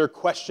them for their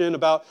question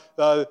about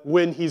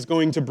when he's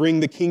going to bring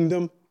the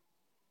kingdom.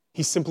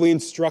 He simply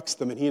instructs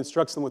them, and he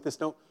instructs them with this: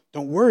 don't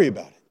worry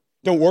about it.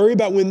 Don't worry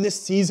about when this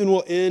season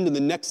will end and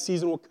the next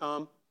season will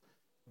come.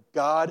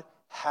 God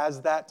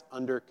has that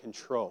under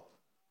control.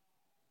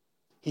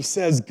 He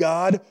says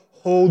God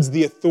holds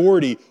the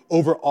authority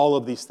over all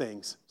of these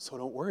things, so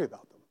don't worry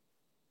about them.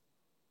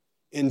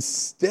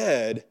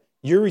 Instead,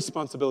 your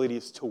responsibility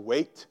is to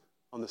wait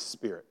on the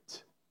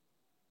Spirit.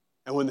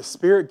 And when the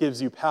Spirit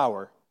gives you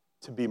power,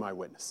 to be my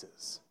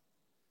witnesses.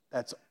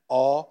 That's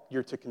all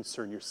you're to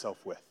concern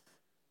yourself with.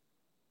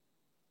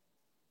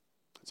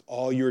 That's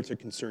all you're to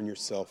concern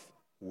yourself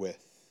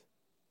with.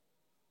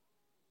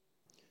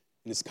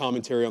 In his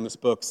commentary on this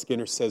book,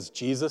 Skinner says,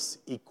 Jesus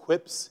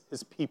equips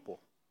his people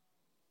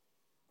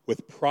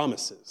with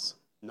promises,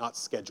 not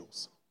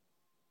schedules.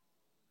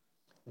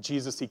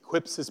 Jesus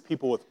equips his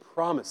people with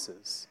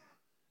promises,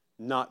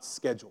 not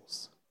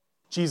schedules.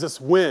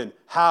 Jesus, when,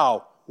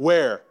 how,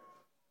 where?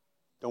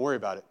 Don't worry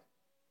about it.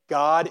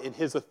 God in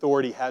his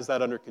authority has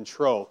that under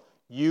control.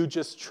 You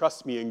just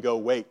trust me and go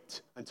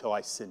wait until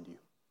I send you.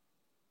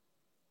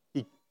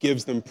 He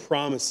gives them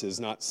promises,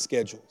 not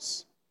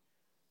schedules.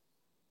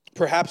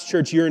 Perhaps,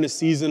 church, you're in a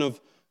season of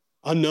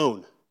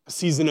unknown, a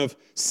season of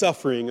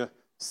suffering, a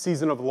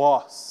season of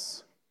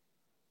loss,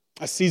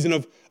 a season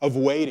of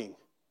waiting.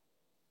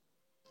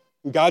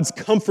 God's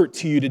comfort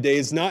to you today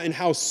is not in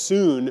how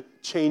soon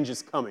change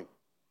is coming.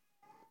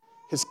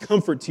 His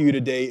comfort to you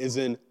today is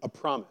in a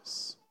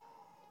promise.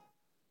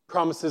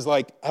 Promises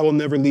like, I will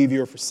never leave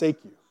you or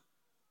forsake you.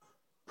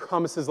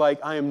 Promises like,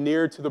 I am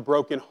near to the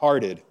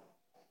brokenhearted.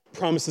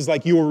 Promises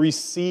like, you will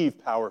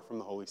receive power from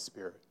the Holy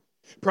Spirit.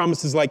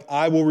 Promises like,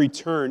 I will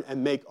return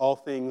and make all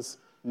things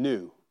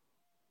new.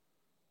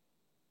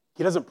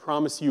 He doesn't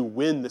promise you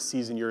when the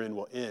season you're in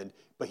will end,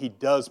 but he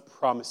does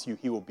promise you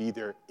he will be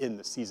there in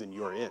the season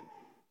you're in.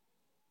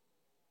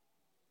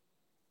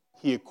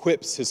 He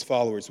equips his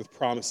followers with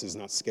promises,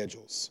 not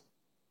schedules.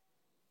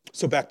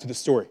 So back to the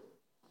story.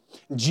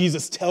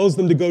 Jesus tells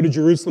them to go to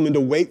Jerusalem and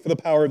to wait for the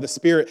power of the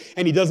Spirit,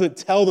 and he doesn't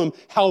tell them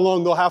how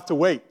long they'll have to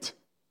wait.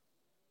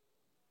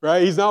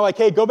 Right? He's not like,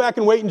 hey, go back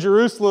and wait in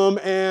Jerusalem,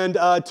 and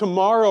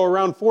tomorrow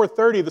around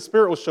 4:30, the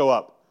Spirit will show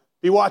up.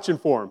 Be watching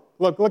for him.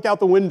 Look out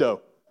the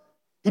window.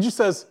 He just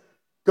says,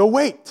 go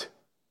wait.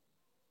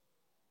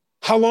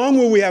 How long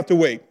will we have to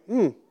wait?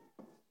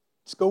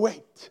 Just go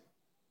wait.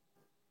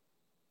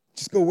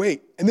 Just go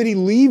wait. And then he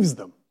leaves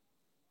them.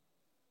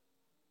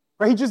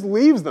 Right? He just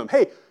leaves them.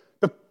 Hey,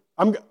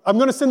 I'm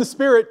going to send the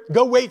Spirit.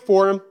 Go wait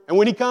for him. And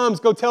when he comes,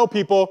 go tell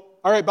people,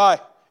 all right, bye.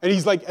 And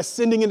he's like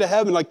ascending into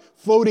heaven, like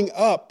floating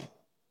up.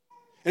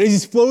 And as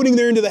he's floating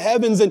there into the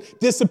heavens and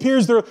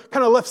disappears, they're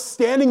kind of left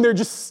standing there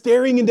just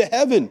staring into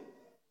heaven.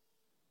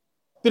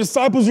 The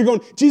disciples are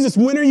going, Jesus,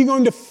 when are you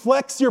going to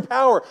flex your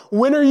power?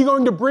 When are you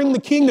going to bring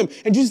the kingdom?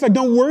 And Jesus is like,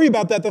 don't worry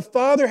about that. The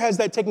Father has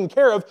that taken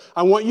care of.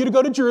 I want you to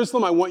go to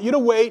Jerusalem. I want you to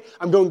wait.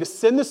 I'm going to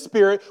send the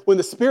Spirit. When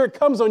the Spirit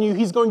comes on you,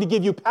 he's going to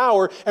give you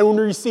power. And when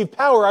you receive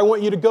power, I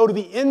want you to go to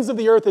the ends of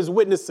the earth as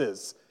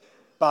witnesses.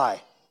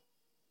 Bye.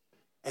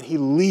 And he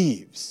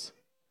leaves.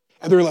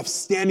 And they're left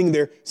standing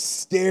there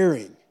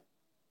staring.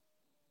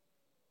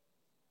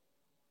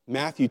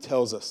 Matthew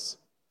tells us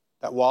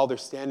that while they're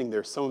standing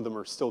there, some of them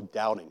are still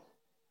doubting.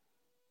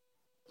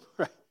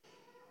 Right?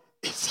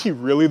 Is he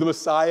really the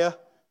Messiah?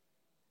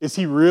 Is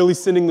he really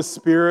sending the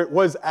Spirit?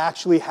 What is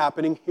actually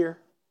happening here?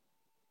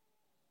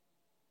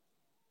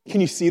 Can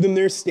you see them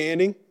there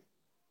standing?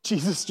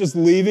 Jesus just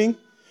leaving.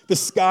 The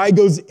sky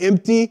goes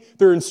empty.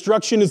 Their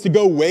instruction is to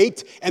go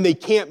wait, and they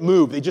can't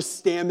move. They just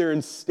stand there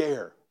and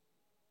stare.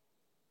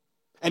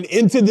 And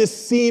into this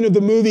scene of the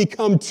movie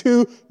come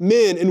two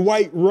men in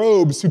white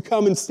robes who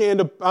come and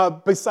stand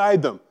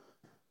beside them.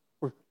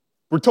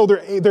 We're told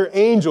they're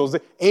angels.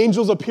 The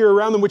angels appear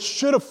around them, which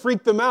should have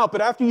freaked them out. But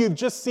after you've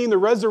just seen the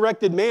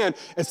resurrected man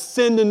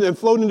ascend and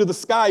float into the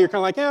sky, you're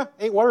kind of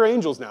like, what are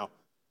angels now?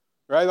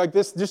 Right? Like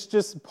this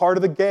just part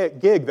of the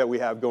gig that we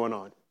have going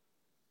on.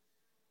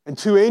 And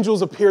two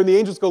angels appear, and the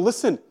angels go,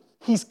 listen,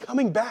 he's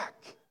coming back.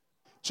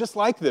 Just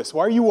like this.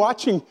 Why are you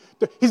watching?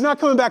 He's not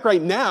coming back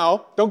right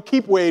now. Don't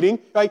keep waiting.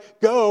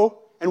 Like, go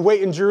and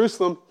wait in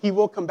Jerusalem. He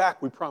will come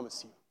back, we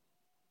promise you.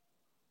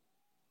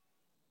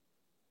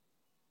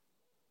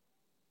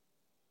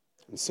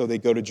 And so they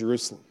go to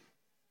Jerusalem.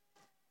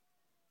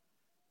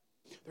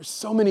 There's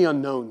so many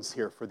unknowns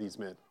here for these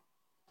men,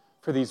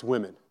 for these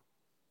women,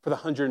 for the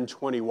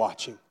 120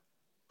 watching.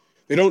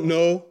 They don't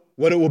know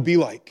what it will be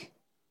like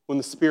when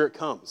the Spirit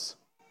comes.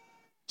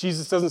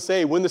 Jesus doesn't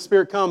say, when the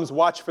Spirit comes,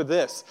 watch for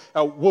this.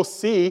 Now, we'll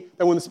see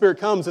that when the Spirit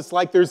comes, it's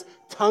like there's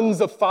tongues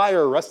of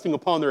fire resting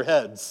upon their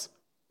heads.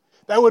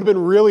 That would have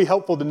been really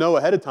helpful to know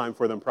ahead of time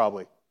for them,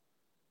 probably.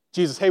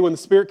 Jesus, hey, when the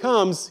Spirit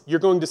comes, you're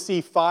going to see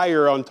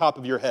fire on top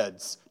of your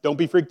heads. Don't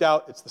be freaked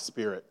out. It's the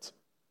Spirit.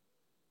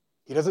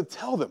 He doesn't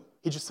tell them.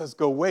 He just says,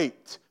 go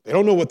wait. They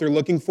don't know what they're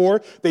looking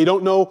for. They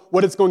don't know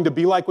what it's going to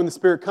be like when the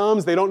Spirit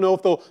comes. They don't know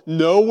if they'll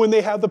know when they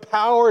have the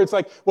power. It's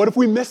like, what if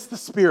we miss the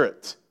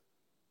Spirit?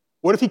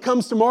 What if he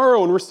comes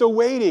tomorrow and we're still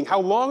waiting? How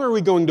long are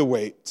we going to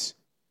wait?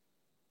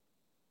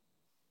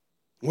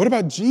 What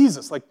about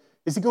Jesus? Like,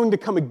 is he going to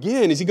come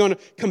again? Is he going to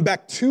come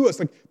back to us?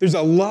 Like, there's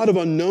a lot of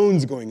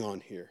unknowns going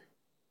on here.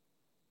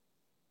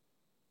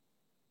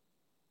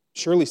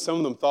 Surely some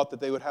of them thought that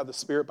they would have the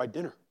Spirit by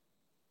dinner.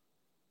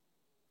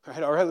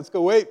 All right, let's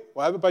go wait.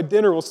 We'll have it by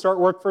dinner. We'll start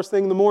work first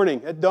thing in the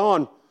morning, at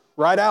dawn,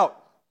 right out.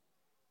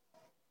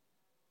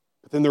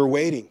 But then they're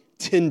waiting.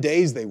 10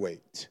 days they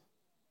wait.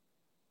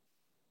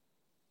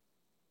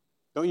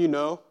 Don't you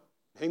know?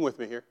 Hang with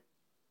me here.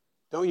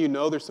 Don't you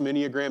know there's some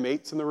Enneagram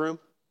 8s in the room?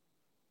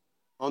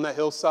 On that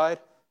hillside?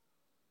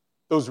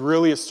 Those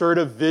really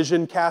assertive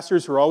vision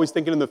casters who are always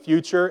thinking in the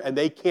future and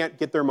they can't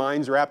get their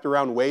minds wrapped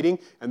around waiting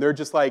and they're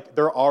just like,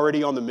 they're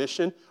already on the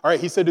mission. All right,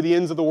 he said to the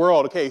ends of the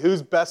world, okay,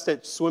 who's best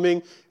at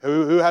swimming?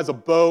 Who has a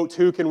boat?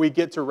 Who can we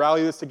get to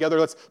rally this together?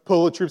 Let's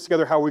pull the troops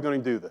together. How are we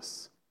going to do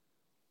this?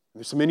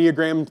 There's some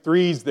Enneagram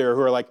 3s there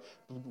who are like,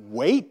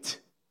 wait?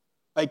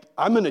 Like,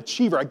 I'm an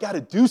achiever. I got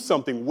to do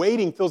something.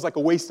 Waiting feels like a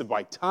waste of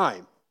my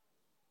time.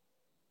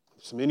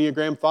 There's some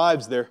Enneagram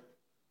 5s there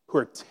who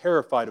are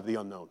terrified of the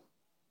unknown.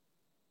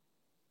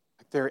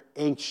 Like, they're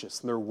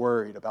anxious and they're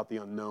worried about the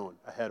unknown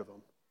ahead of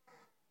them.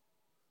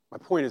 My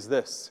point is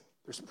this.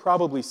 There's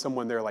probably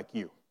someone there like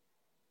you.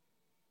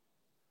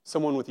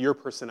 Someone with your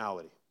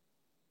personality.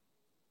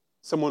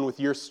 Someone with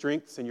your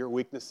strengths and your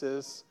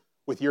weaknesses,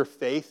 with your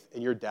faith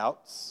and your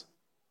doubts,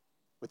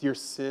 with your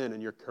sin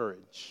and your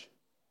courage.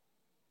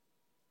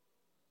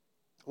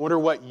 I wonder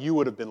what you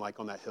would have been like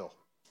on that hill.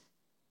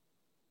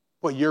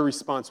 What your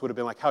response would have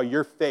been like, how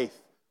your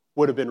faith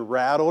would have been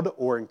rattled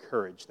or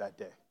encouraged that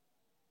day.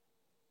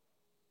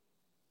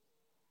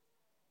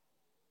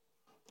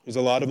 There's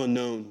a lot of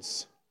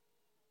unknowns,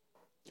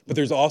 but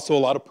there's also a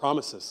lot of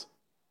promises.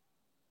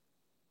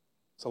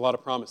 It's a lot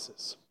of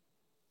promises.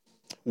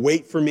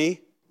 Wait for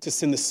me to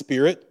send the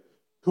Spirit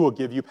who will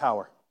give you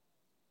power.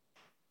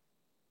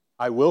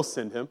 I will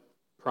send him,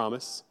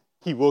 promise.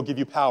 He will give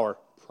you power,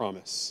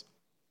 promise.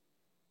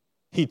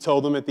 He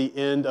told them at the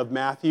end of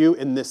Matthew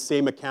in this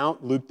same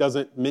account. Luke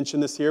doesn't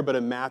mention this here, but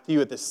in Matthew,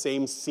 at the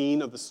same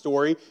scene of the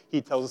story,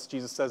 he tells us,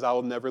 Jesus says, I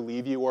will never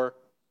leave you or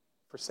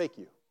forsake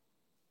you.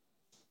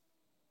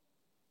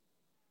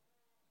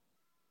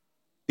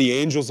 The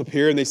angels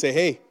appear and they say,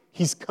 hey,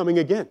 he's coming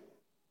again.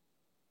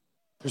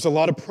 There's a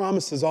lot of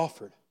promises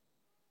offered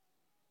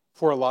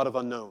for a lot of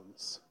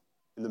unknowns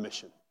in the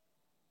mission.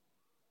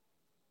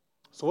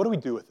 So what do we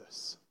do with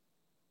this?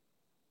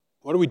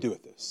 What do we do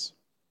with this?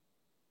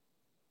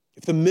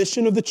 If the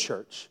mission of the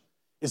church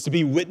is to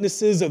be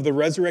witnesses of the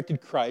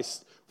resurrected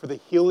Christ for the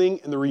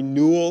healing and the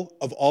renewal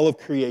of all of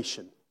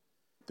creation,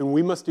 then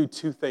we must do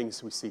two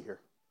things we see here.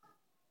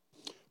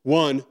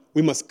 One,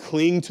 we must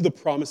cling to the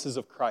promises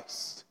of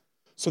Christ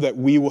so that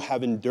we will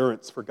have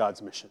endurance for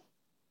God's mission.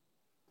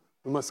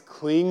 We must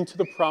cling to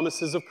the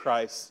promises of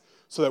Christ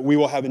so that we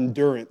will have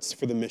endurance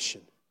for the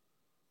mission.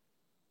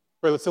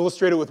 Right, let's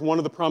illustrate it with one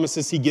of the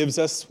promises he gives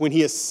us when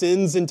he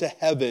ascends into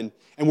heaven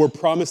and we're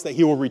promised that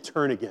he will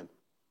return again.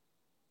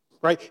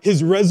 Right?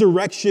 His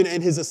resurrection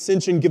and his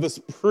ascension give us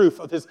proof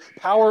of his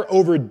power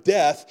over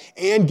death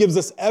and gives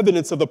us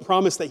evidence of the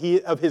promise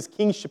that of his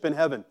kingship in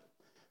heaven.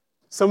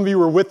 Some of you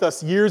were with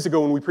us years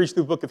ago when we preached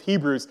through the book of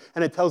Hebrews,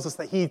 and it tells us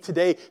that he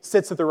today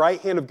sits at the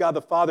right hand of God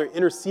the Father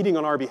interceding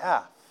on our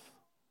behalf.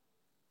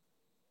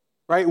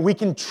 Right? We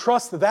can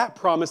trust that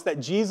promise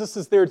that Jesus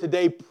is there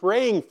today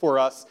praying for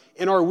us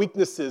in our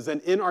weaknesses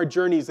and in our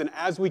journeys and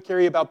as we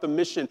carry about the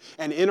mission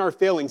and in our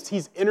failings.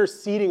 He's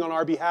interceding on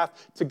our behalf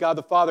to God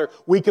the Father.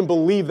 We can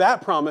believe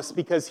that promise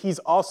because he's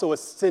also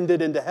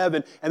ascended into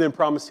heaven and then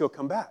promised he'll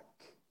come back.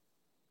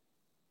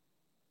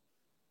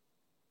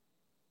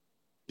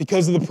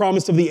 Because of the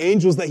promise of the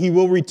angels that he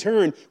will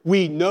return,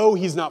 we know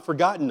he's not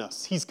forgotten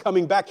us. He's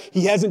coming back.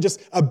 He hasn't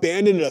just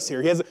abandoned us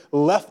here. He hasn't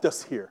left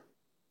us here.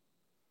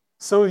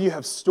 Some of you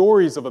have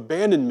stories of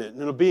abandonment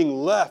and of being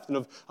left and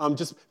of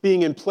just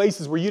being in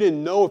places where you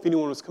didn't know if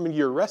anyone was coming to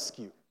your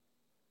rescue.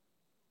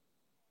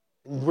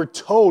 And we're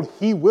told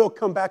he will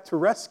come back to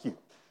rescue.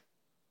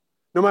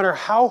 No matter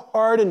how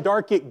hard and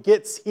dark it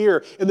gets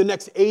here in the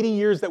next 80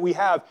 years that we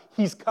have,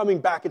 he's coming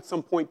back at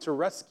some point to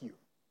rescue.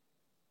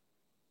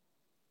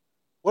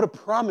 What a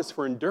promise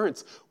for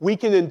endurance. We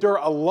can endure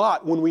a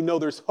lot when we know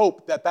there's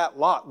hope that that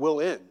lot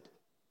will end.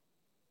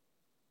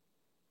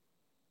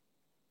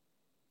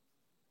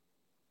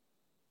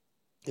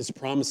 His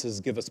promises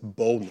give us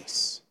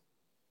boldness,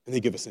 and they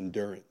give us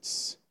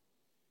endurance.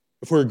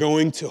 If we're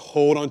going to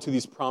hold on to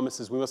these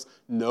promises, we must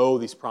know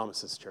these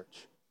promises,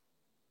 church.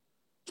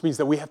 Which means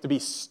that we have to be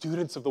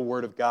students of the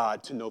Word of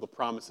God to know the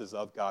promises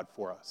of God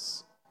for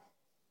us.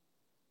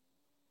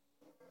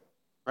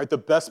 Right? The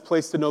best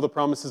place to know the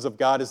promises of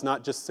God is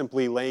not just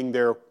simply laying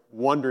there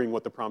wondering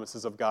what the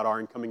promises of God are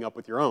and coming up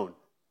with your own.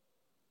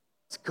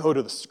 Let's go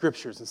to the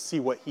Scriptures and see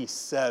what he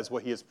says,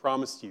 what he has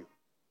promised you.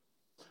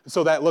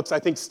 So that looks, I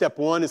think, step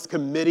one is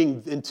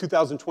committing in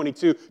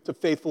 2022 to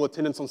faithful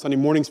attendance on Sunday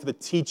mornings for the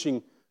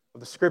teaching of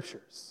the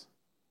Scriptures.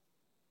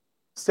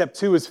 Step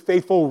 2 is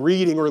faithful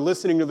reading or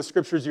listening to the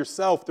scriptures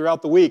yourself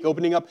throughout the week,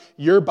 opening up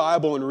your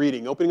Bible and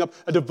reading, opening up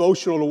a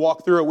devotional to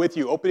walk through it with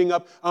you, opening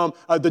up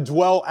the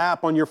Dwell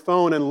app on your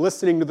phone and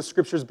listening to the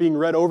scriptures being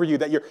read over you,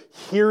 that you're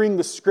hearing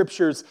the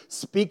scriptures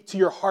speak to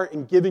your heart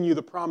and giving you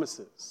the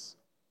promises.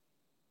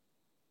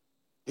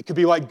 It could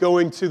be like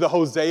going to the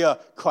Hosea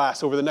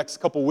class over the next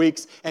couple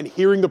weeks and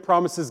hearing the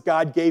promises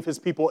God gave his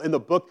people in the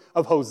book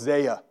of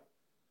Hosea,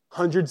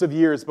 hundreds of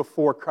years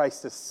before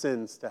Christ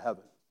ascends to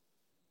heaven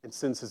and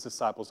sends his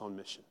disciples on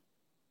mission.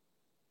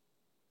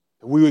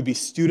 That we would be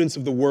students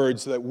of the word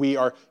so that we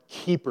are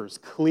keepers,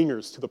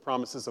 clingers to the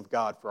promises of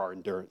God for our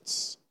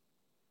endurance.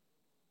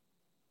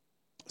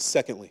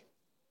 Secondly,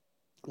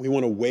 we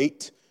want to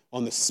wait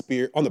on the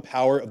Spirit, on the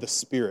power of the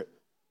Spirit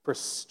for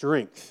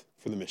strength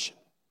for the mission.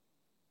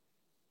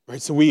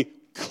 Right? So we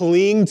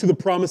cling to the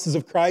promises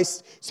of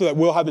Christ so that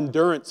we'll have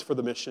endurance for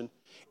the mission,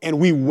 and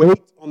we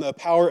wait on the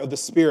power of the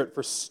Spirit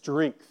for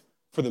strength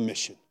for the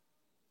mission.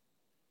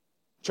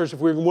 Church,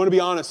 if we want to be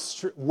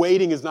honest,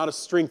 waiting is not a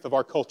strength of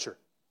our culture.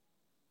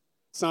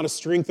 It's not a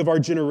strength of our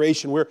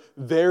generation. We're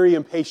very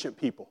impatient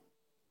people.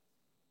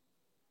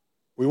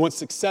 We want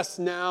success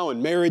now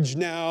and marriage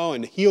now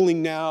and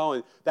healing now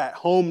and that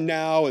home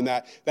now and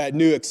that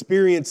new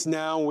experience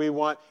now. We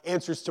want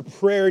answers to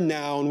prayer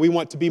now, and we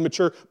want to be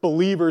mature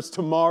believers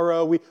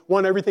tomorrow. We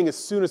want everything as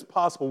soon as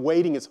possible.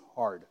 Waiting is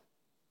hard.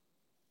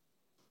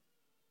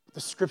 The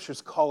scriptures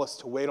call us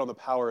to wait on the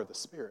power of the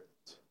Spirit.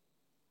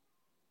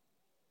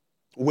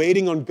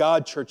 Waiting on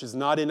God, church, is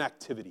not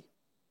inactivity.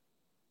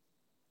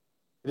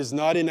 It is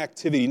not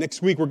inactivity.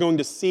 Next week, we're going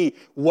to see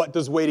what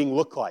does waiting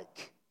look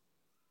like.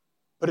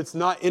 But it's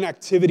not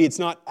inactivity. It's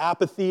not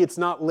apathy. It's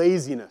not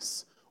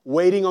laziness.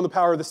 Waiting on the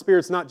power of the Spirit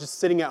is not just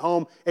sitting at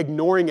home,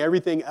 ignoring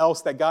everything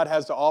else that God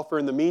has to offer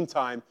in the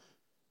meantime.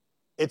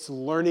 It's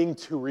learning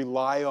to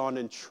rely on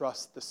and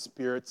trust the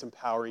Spirit's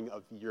empowering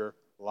of your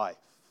life,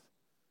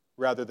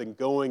 rather than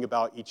going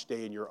about each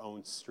day in your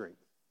own strength.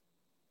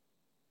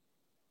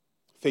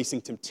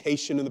 Facing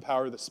temptation in the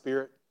power of the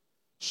Spirit,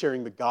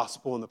 sharing the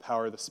gospel in the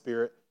power of the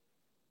Spirit,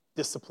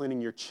 disciplining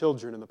your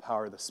children in the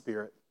power of the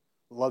Spirit,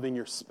 loving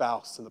your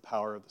spouse in the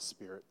power of the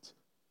Spirit,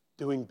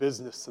 doing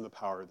business in the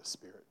power of the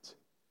Spirit,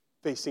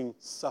 facing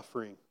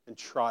suffering and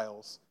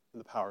trials in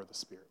the power of the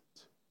Spirit.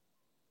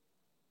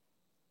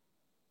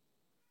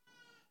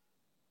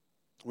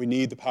 We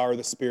need the power of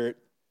the Spirit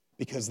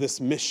because this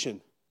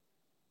mission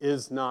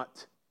is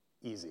not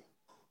easy.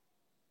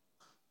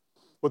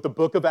 What the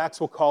book of Acts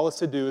will call us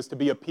to do is to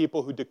be a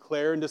people who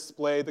declare and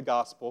display the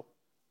gospel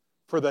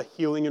for the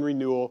healing and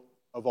renewal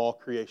of all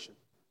creation.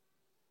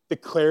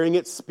 Declaring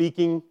it,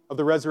 speaking of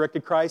the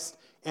resurrected Christ,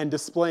 and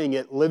displaying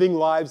it, living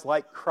lives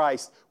like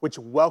Christ, which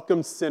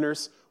welcomed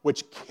sinners,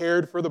 which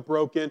cared for the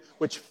broken,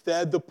 which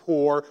fed the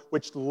poor,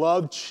 which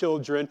loved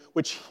children,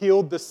 which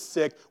healed the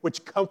sick,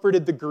 which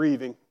comforted the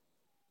grieving.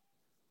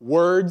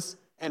 Words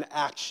and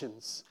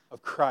actions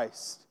of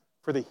Christ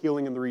for the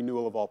healing and the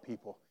renewal of all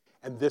people.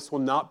 And this will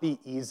not be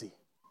easy.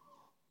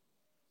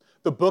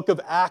 The book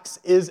of Acts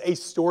is a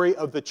story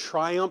of the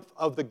triumph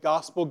of the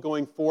gospel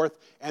going forth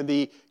and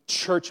the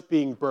church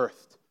being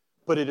birthed.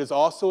 But it is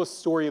also a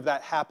story of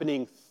that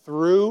happening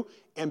through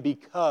and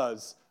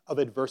because of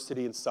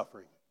adversity and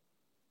suffering.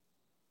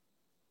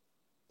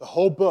 The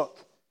whole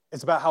book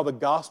is about how the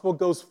gospel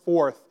goes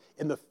forth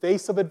in the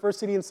face of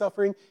adversity and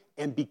suffering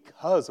and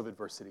because of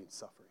adversity and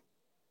suffering.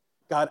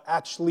 God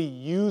actually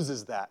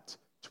uses that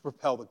to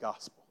propel the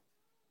gospel.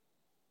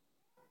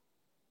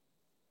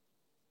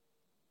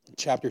 In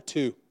chapter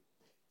 2,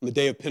 on the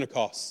day of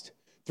Pentecost,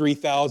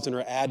 3,000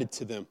 are added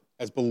to them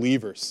as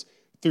believers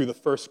through the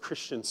first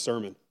Christian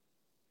sermon.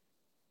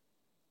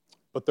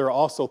 But they're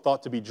also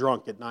thought to be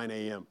drunk at 9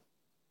 a.m.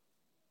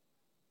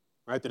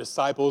 Right? The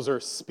disciples are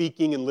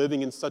speaking and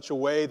living in such a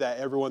way that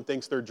everyone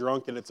thinks they're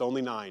drunk and it's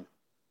only 9.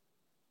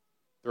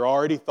 They're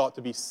already thought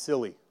to be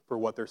silly for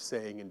what they're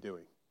saying and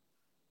doing.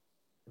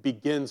 It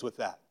begins with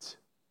that,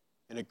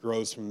 and it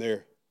grows from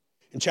there.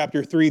 In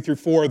chapter 3 through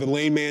 4, the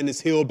lame man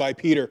is healed by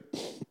Peter.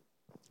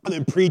 And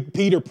then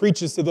Peter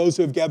preaches to those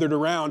who have gathered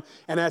around,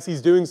 and as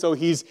he's doing so,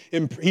 he's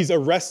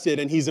arrested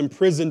and he's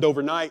imprisoned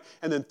overnight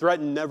and then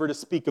threatened never to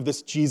speak of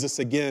this Jesus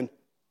again.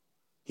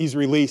 He's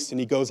released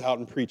and he goes out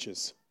and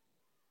preaches.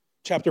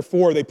 Chapter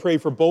 4, they pray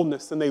for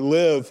boldness and they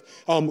live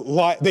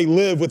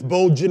with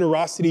bold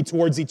generosity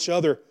towards each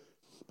other.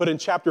 But in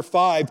chapter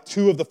 5,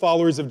 2 of the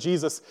followers of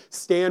Jesus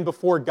stand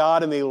before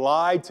God and they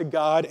lie to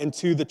God and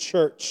to the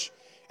church,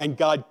 and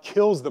God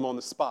kills them on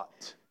the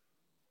spot.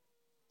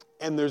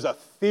 And there's a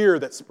fear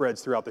that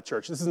spreads throughout the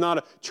church. This is not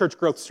a church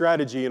growth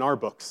strategy in our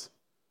books,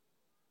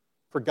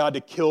 for God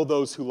to kill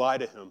those who lie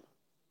to him.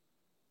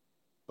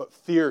 But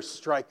fear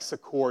strikes a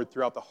chord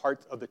throughout the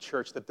heart of the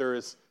church that there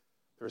is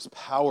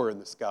power in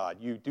this God.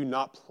 You do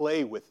not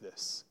play with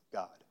this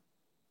God.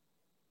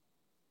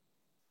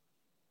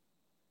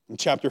 In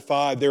chapter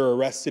 5, they're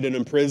arrested and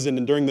imprisoned,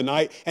 and during the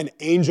night, an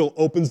angel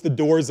opens the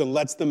doors and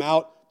lets them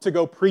out to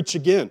go preach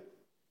again.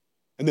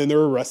 And then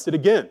they're arrested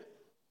again.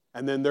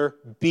 And then they're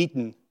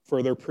beaten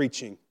for their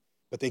preaching.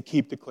 But they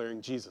keep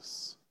declaring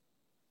Jesus.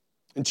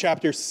 In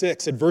chapter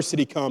 6,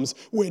 adversity comes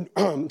when,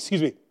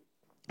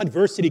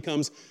 adversity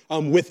comes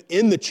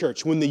within the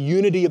church, when the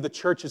unity of the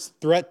church is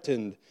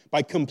threatened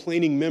by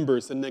complaining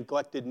members and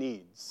neglected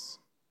needs.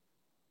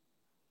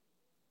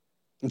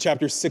 In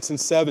chapters 6 and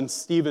 7,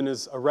 Stephen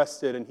is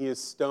arrested and he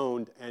is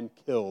stoned and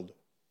killed.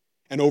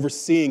 And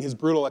overseeing his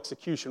brutal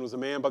execution was a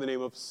man by the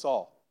name of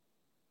Saul.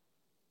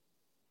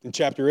 In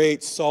chapter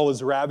 8, Saul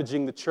is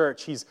ravaging the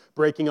church. He's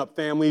breaking up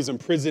families,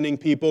 imprisoning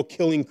people,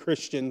 killing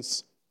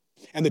Christians.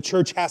 And the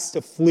church has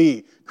to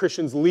flee.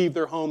 Christians leave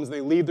their homes,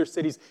 they leave their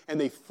cities, and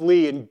they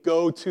flee and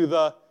go to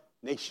the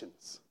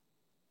nations,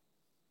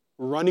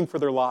 running for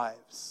their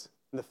lives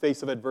in the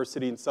face of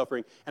adversity and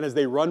suffering. And as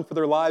they run for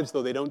their lives,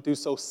 though, they don't do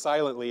so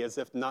silently as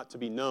if not to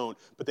be known,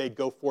 but they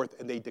go forth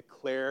and they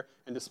declare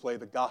and display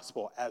the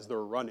gospel as they're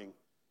running.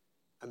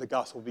 And the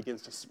gospel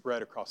begins to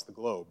spread across the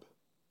globe.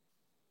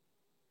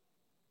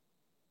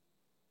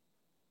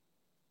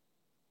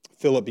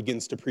 Philip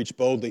begins to preach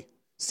boldly.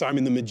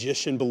 Simon the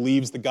magician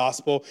believes the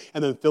gospel,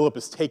 and then Philip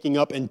is taken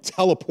up and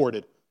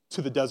teleported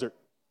to the desert.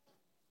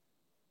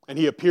 And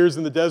he appears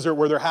in the desert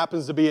where there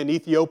happens to be an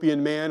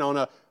Ethiopian man on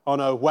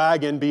a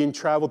wagon being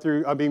pulled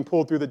through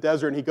the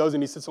desert, and he goes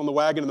and he sits on the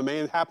wagon, and the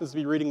man happens to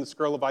be reading the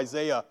scroll of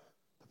Isaiah,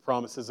 the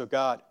promises of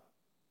God.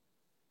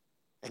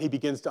 And he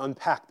begins to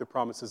unpack the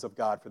promises of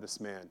God for this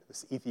man,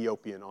 this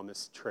Ethiopian on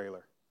this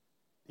trailer.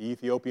 The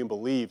Ethiopian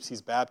believes,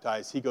 he's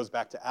baptized, he goes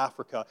back to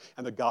Africa,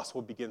 and the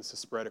gospel begins to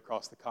spread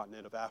across the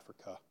continent of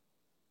Africa.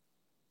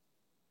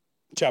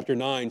 Chapter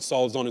 9,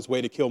 Saul is on his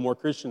way to kill more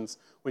Christians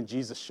when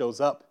Jesus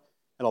shows up,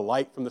 and a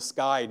light from the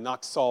sky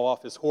knocks Saul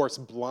off his horse,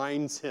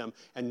 blinds him,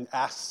 and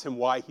asks him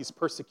why he's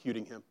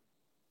persecuting him.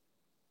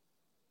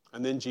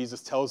 And then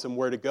Jesus tells him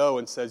where to go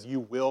and says, you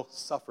will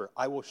suffer.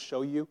 I will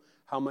show you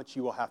how much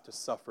you will have to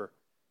suffer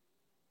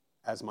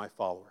as my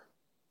follower.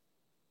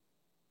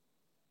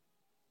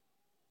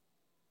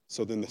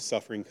 So then the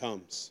suffering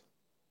comes.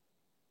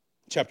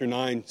 Chapter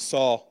 9,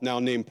 Saul, now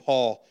named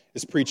Paul,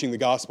 is preaching the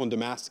gospel in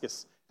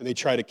Damascus, and they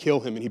try to kill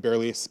him, and he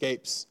barely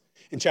escapes.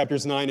 In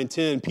chapters 9 and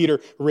 10, Peter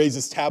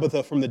raises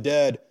Tabitha from the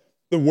dead.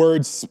 The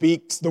word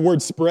speaks, the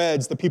word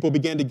spreads, the people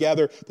begin to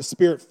gather. The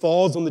Spirit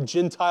falls on the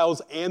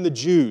Gentiles and the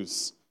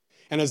Jews.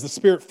 And as the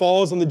Spirit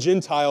falls on the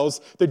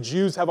Gentiles, the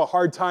Jews have a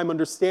hard time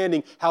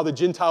understanding how the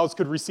Gentiles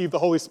could receive the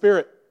Holy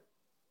Spirit.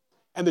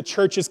 And the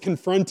church is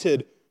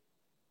confronted.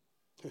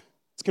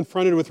 It's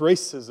confronted with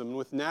racism,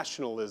 with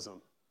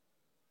nationalism.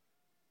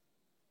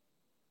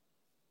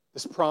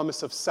 This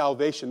promise of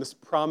salvation, this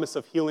promise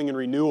of healing and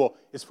renewal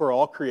is for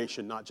all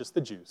creation, not just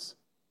the Jews.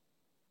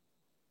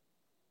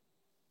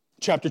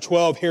 Chapter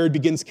 12, Herod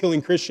begins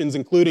killing Christians,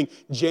 including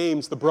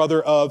James, the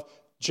brother of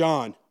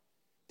John.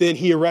 Then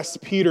he arrests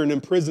Peter and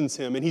imprisons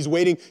him, and he's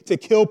waiting to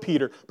kill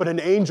Peter, but an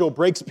angel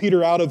breaks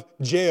Peter out of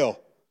jail.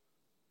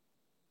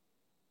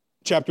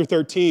 Chapter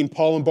 13,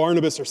 Paul and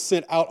Barnabas are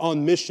sent out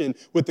on mission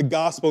with the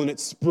gospel, and it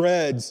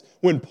spreads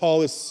when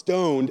Paul is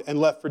stoned and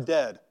left for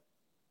dead.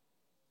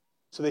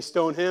 So they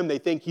stone him, they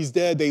think he's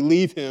dead, they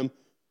leave him.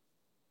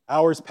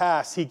 Hours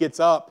pass, he gets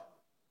up,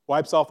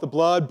 wipes off the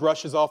blood,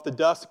 brushes off the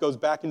dust, goes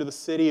back into the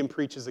city and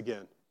preaches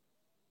again.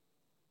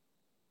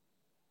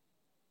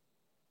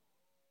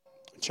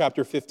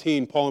 Chapter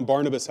 15, Paul and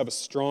Barnabas have a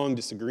strong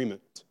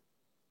disagreement.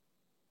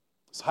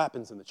 This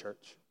happens in the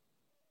church.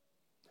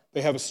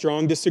 They have a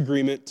strong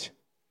disagreement,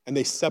 and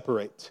they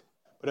separate.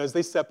 But as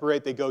they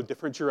separate, they go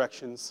different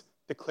directions,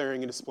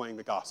 declaring and displaying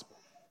the gospel.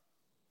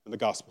 And the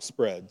gospel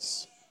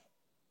spreads.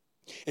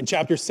 In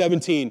chapter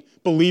 17,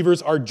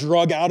 believers are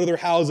dragged out of their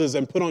houses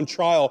and put on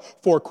trial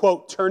for,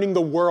 quote, turning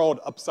the world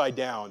upside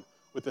down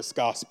with this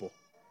gospel.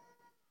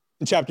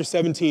 In chapter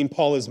 17,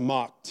 Paul is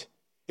mocked.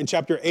 In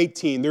chapter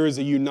 18, there is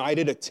a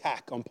united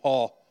attack on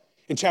Paul.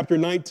 In chapter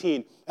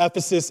 19,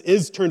 Ephesus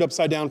is turned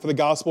upside down for the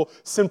gospel.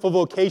 Sinful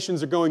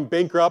vocations are going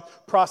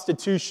bankrupt.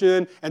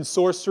 Prostitution and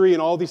sorcery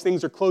and all these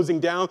things are closing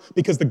down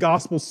because the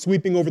gospel is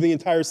sweeping over the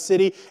entire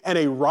city, and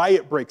a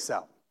riot breaks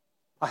out.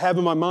 I have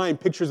in my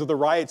mind pictures of the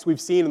riots we've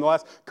seen in the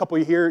last couple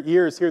of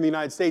years here in the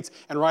United States,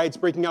 and riots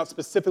breaking out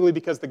specifically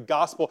because the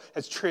gospel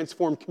has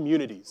transformed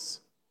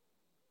communities.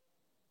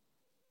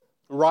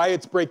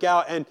 Riots break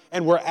out,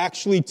 and we're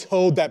actually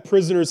told that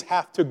prisoners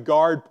have to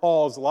guard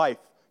Paul's life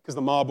because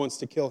the mob wants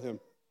to kill him.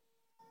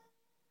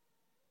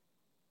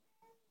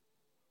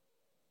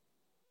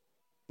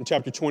 In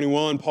chapter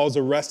 21, Paul's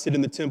arrested in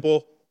the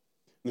temple.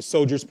 The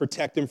soldiers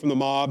protect him from the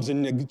mobs.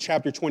 In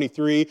chapter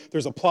 23,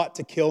 there's a plot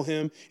to kill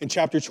him. In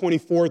chapter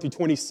 24 through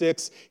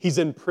 26, he's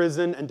in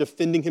prison and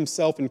defending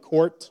himself in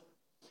court.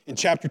 In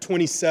chapter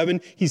 27,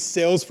 he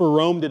sails for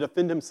Rome to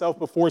defend himself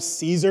before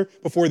Caesar,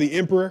 before the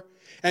emperor.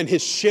 And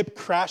his ship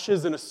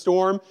crashes in a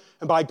storm.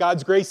 And by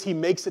God's grace, he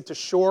makes it to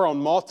shore on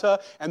Malta.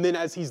 And then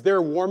as he's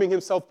there warming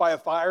himself by a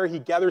fire, he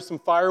gathers some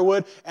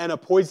firewood, and a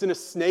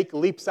poisonous snake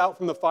leaps out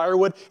from the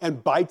firewood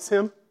and bites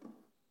him.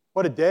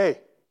 What a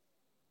day.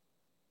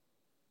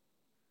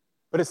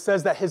 But it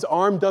says that his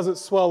arm doesn't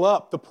swell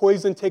up. The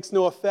poison takes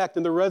no effect.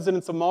 And the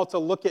residents of Malta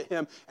look at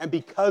him. And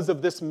because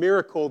of this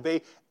miracle,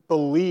 they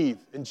believe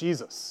in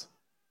Jesus.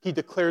 He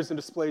declares and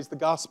displays the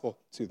gospel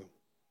to them.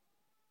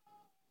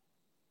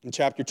 In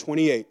chapter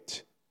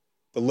 28,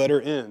 the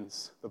letter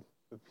ends,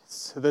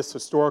 this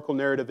historical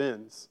narrative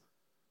ends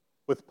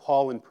with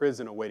Paul in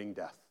prison awaiting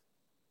death.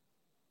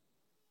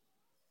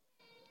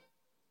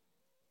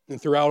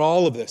 And throughout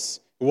all of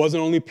this, it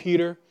wasn't only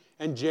Peter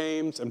and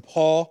James and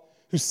Paul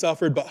who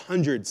suffered, but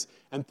hundreds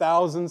and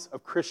thousands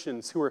of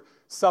Christians who were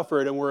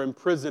suffered and were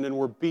imprisoned and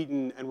were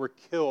beaten and were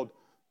killed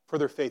for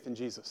their faith in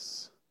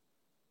Jesus.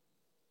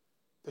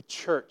 The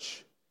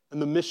church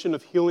and the mission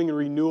of healing and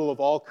renewal of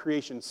all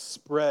creation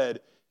spread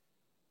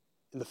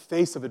in the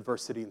face of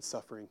adversity and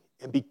suffering,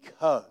 and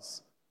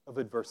because of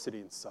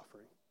adversity and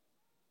suffering.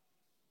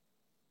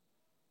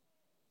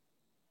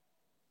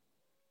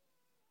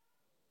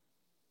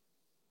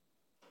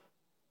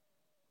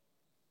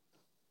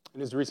 In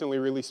his recently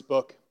released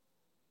book,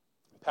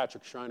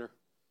 Patrick Schreiner,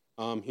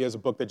 he has a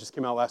book that just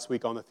came out last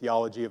week on the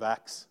theology of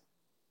Acts.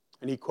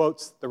 And he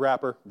quotes the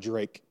rapper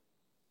Drake.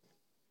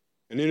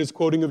 And in his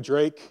quoting of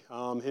Drake,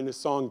 in his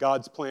song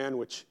God's Plan,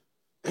 which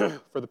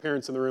for the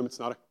parents in the room, it's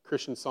not a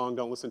Christian song.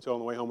 Don't listen to it on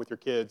the way home with your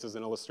kids as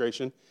an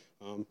illustration.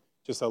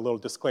 Just a little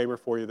disclaimer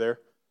for you there.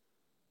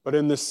 But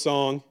in this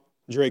song,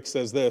 Drake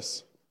says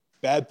this: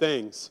 bad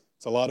things,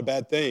 it's a lot of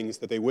bad things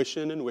that they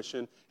wishing and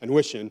wishing and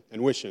wishing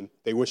and wishing,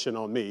 they wishing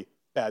on me.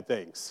 Bad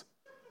things.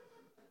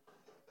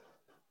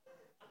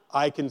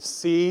 I can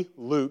see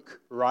Luke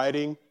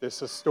writing this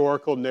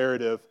historical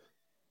narrative,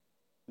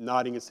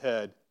 nodding his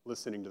head,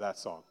 listening to that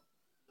song.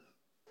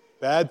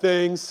 Bad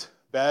things,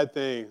 bad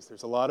things.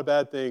 There's a lot of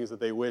bad things that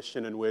they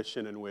wishing and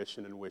wishing and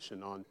wishing and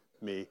wishing on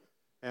me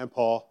and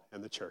Paul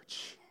and the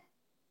church.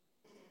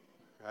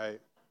 Right?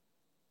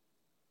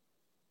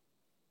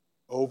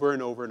 Over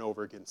and over and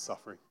over again,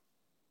 suffering,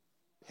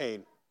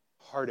 pain,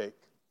 heartache,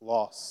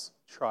 loss,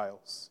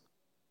 trials.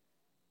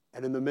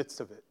 And in the midst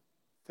of it,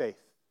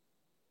 faith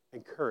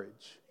and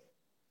courage,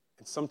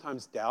 and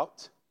sometimes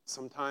doubt,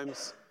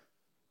 sometimes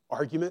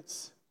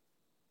arguments,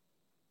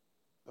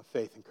 but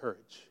faith and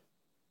courage.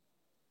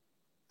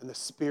 And the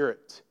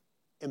Spirit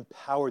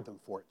empowered them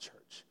for it,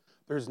 church.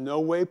 There's no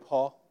way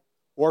Paul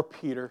or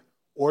Peter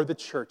or the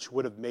church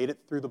would have made it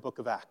through the book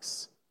of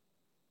Acts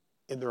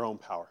in their own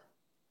power.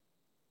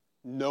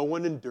 No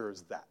one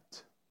endures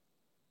that.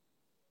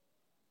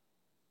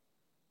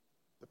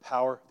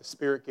 The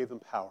Spirit gave them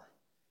power.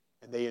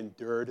 And they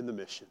endured in the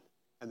mission,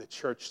 and the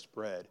church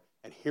spread.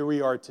 And here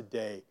we are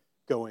today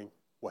going,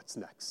 what's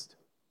next?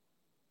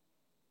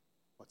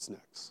 What's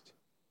next?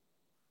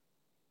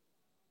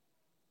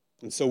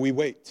 And so we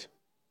wait.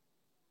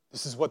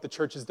 This is what the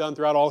church has done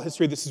throughout all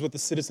history. This is what the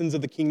citizens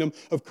of the kingdom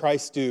of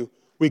Christ do.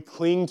 We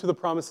cling to the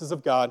promises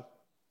of God.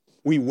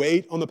 We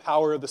wait on the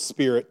power of the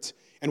Spirit,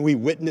 and we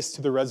witness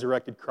to the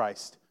resurrected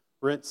Christ.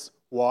 Rinse,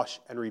 wash,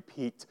 and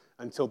repeat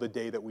until the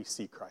day that we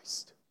see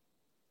Christ.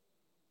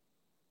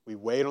 We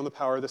wait on the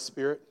power of the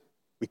Spirit,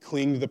 we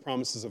cling to the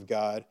promises of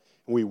God,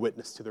 and we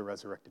witness to the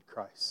resurrected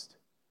Christ.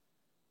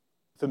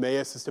 If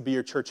Emmaus is to be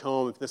your church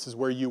home, if this is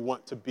where you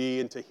want to be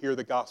and to hear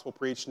the gospel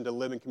preached and to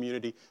live in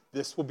community,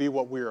 this will be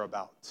what we're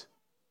about.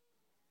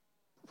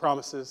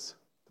 Promises,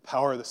 the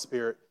power of the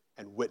Spirit,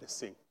 and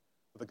witnessing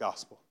of the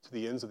gospel to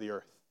the ends of the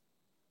earth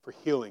for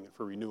healing and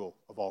for renewal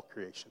of all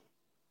creation.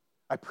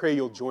 I pray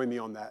you'll join me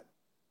on that.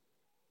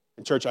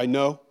 And church, I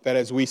know that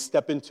as we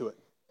step into it,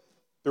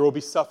 there will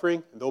be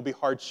suffering, and there will be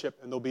hardship,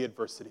 and there will be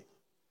adversity.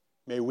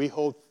 May we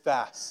hold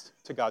fast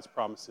to God's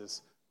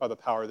promises by the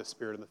power of the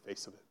Spirit in the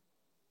face of it.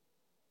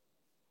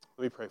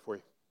 Let me pray for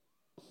you.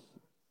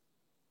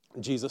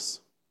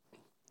 Jesus,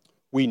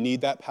 we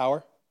need that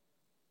power.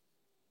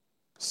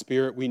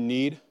 Spirit, we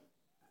need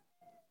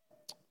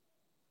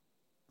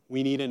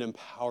an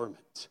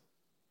empowerment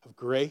of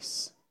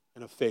grace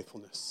and of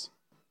faithfulness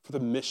for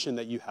the mission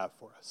that you have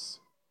for us.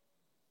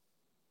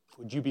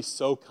 Would you be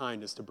so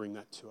kind as to bring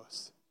that to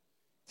us?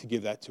 To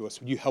give that to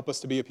us. Would you help us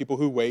to be a people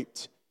who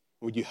wait?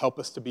 Would you help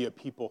us to be a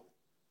people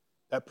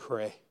that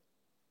pray?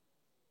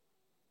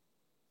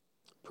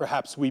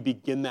 Perhaps we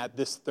begin that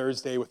this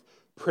Thursday with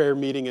prayer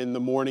meeting in the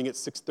morning at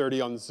 6:30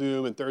 on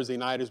Zoom, and Thursday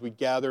night as we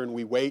gather and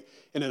we wait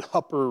in an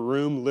upper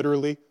room,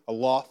 literally a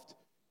loft,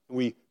 and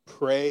we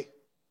pray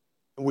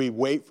and we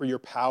wait for your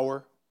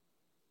power.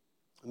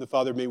 And the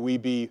Father, may we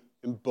be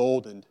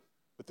emboldened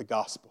with the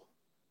gospel,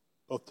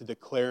 both to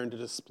declare and to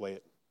display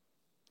it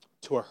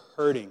to a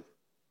hurting,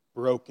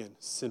 broken,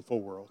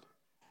 sinful world,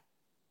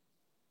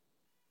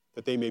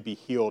 that they may be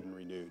healed and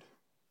renewed.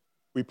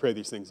 We pray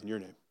these things in your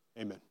name.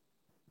 Amen.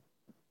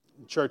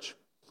 Church,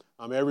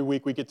 every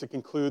week we get to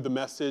conclude the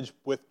message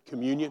with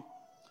communion.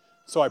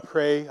 So I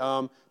pray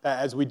that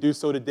as we do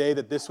so today,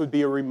 that this would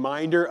be a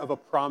reminder of a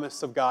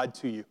promise of God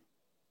to you.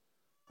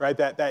 Right?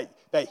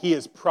 That he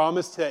has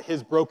promised that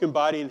his broken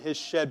body and his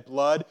shed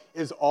blood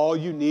is all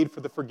you need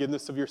for the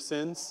forgiveness of your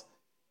sins.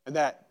 And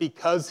that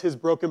because his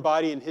broken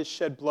body and his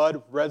shed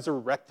blood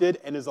resurrected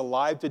and is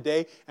alive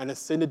today and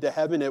ascended to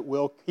heaven,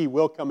 he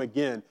will come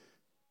again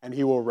and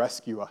he will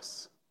rescue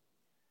us.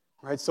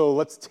 Right? So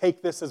let's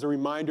take this as a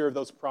reminder of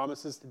those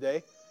promises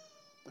today.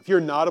 If you're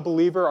not a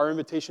believer, our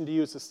invitation to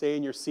you is to stay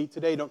in your seat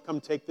today. Don't come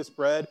take this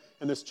bread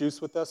and this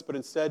juice with us, but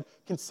instead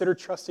consider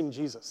trusting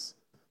Jesus.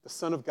 the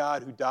Son of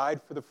God who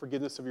died for the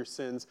forgiveness of your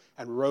sins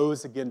and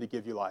rose again to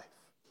give you life.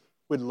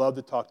 We'd love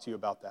to talk to you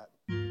about that.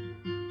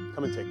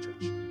 Come and take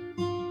church.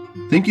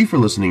 Thank you for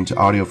listening to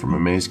audio from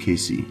Emmaus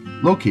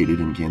KC, located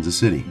in Kansas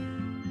City.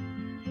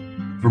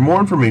 For more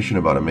information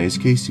about Emmaus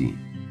KC,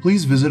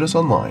 please visit us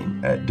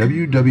online at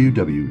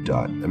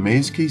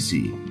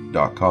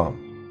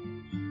www.emmauskc.com.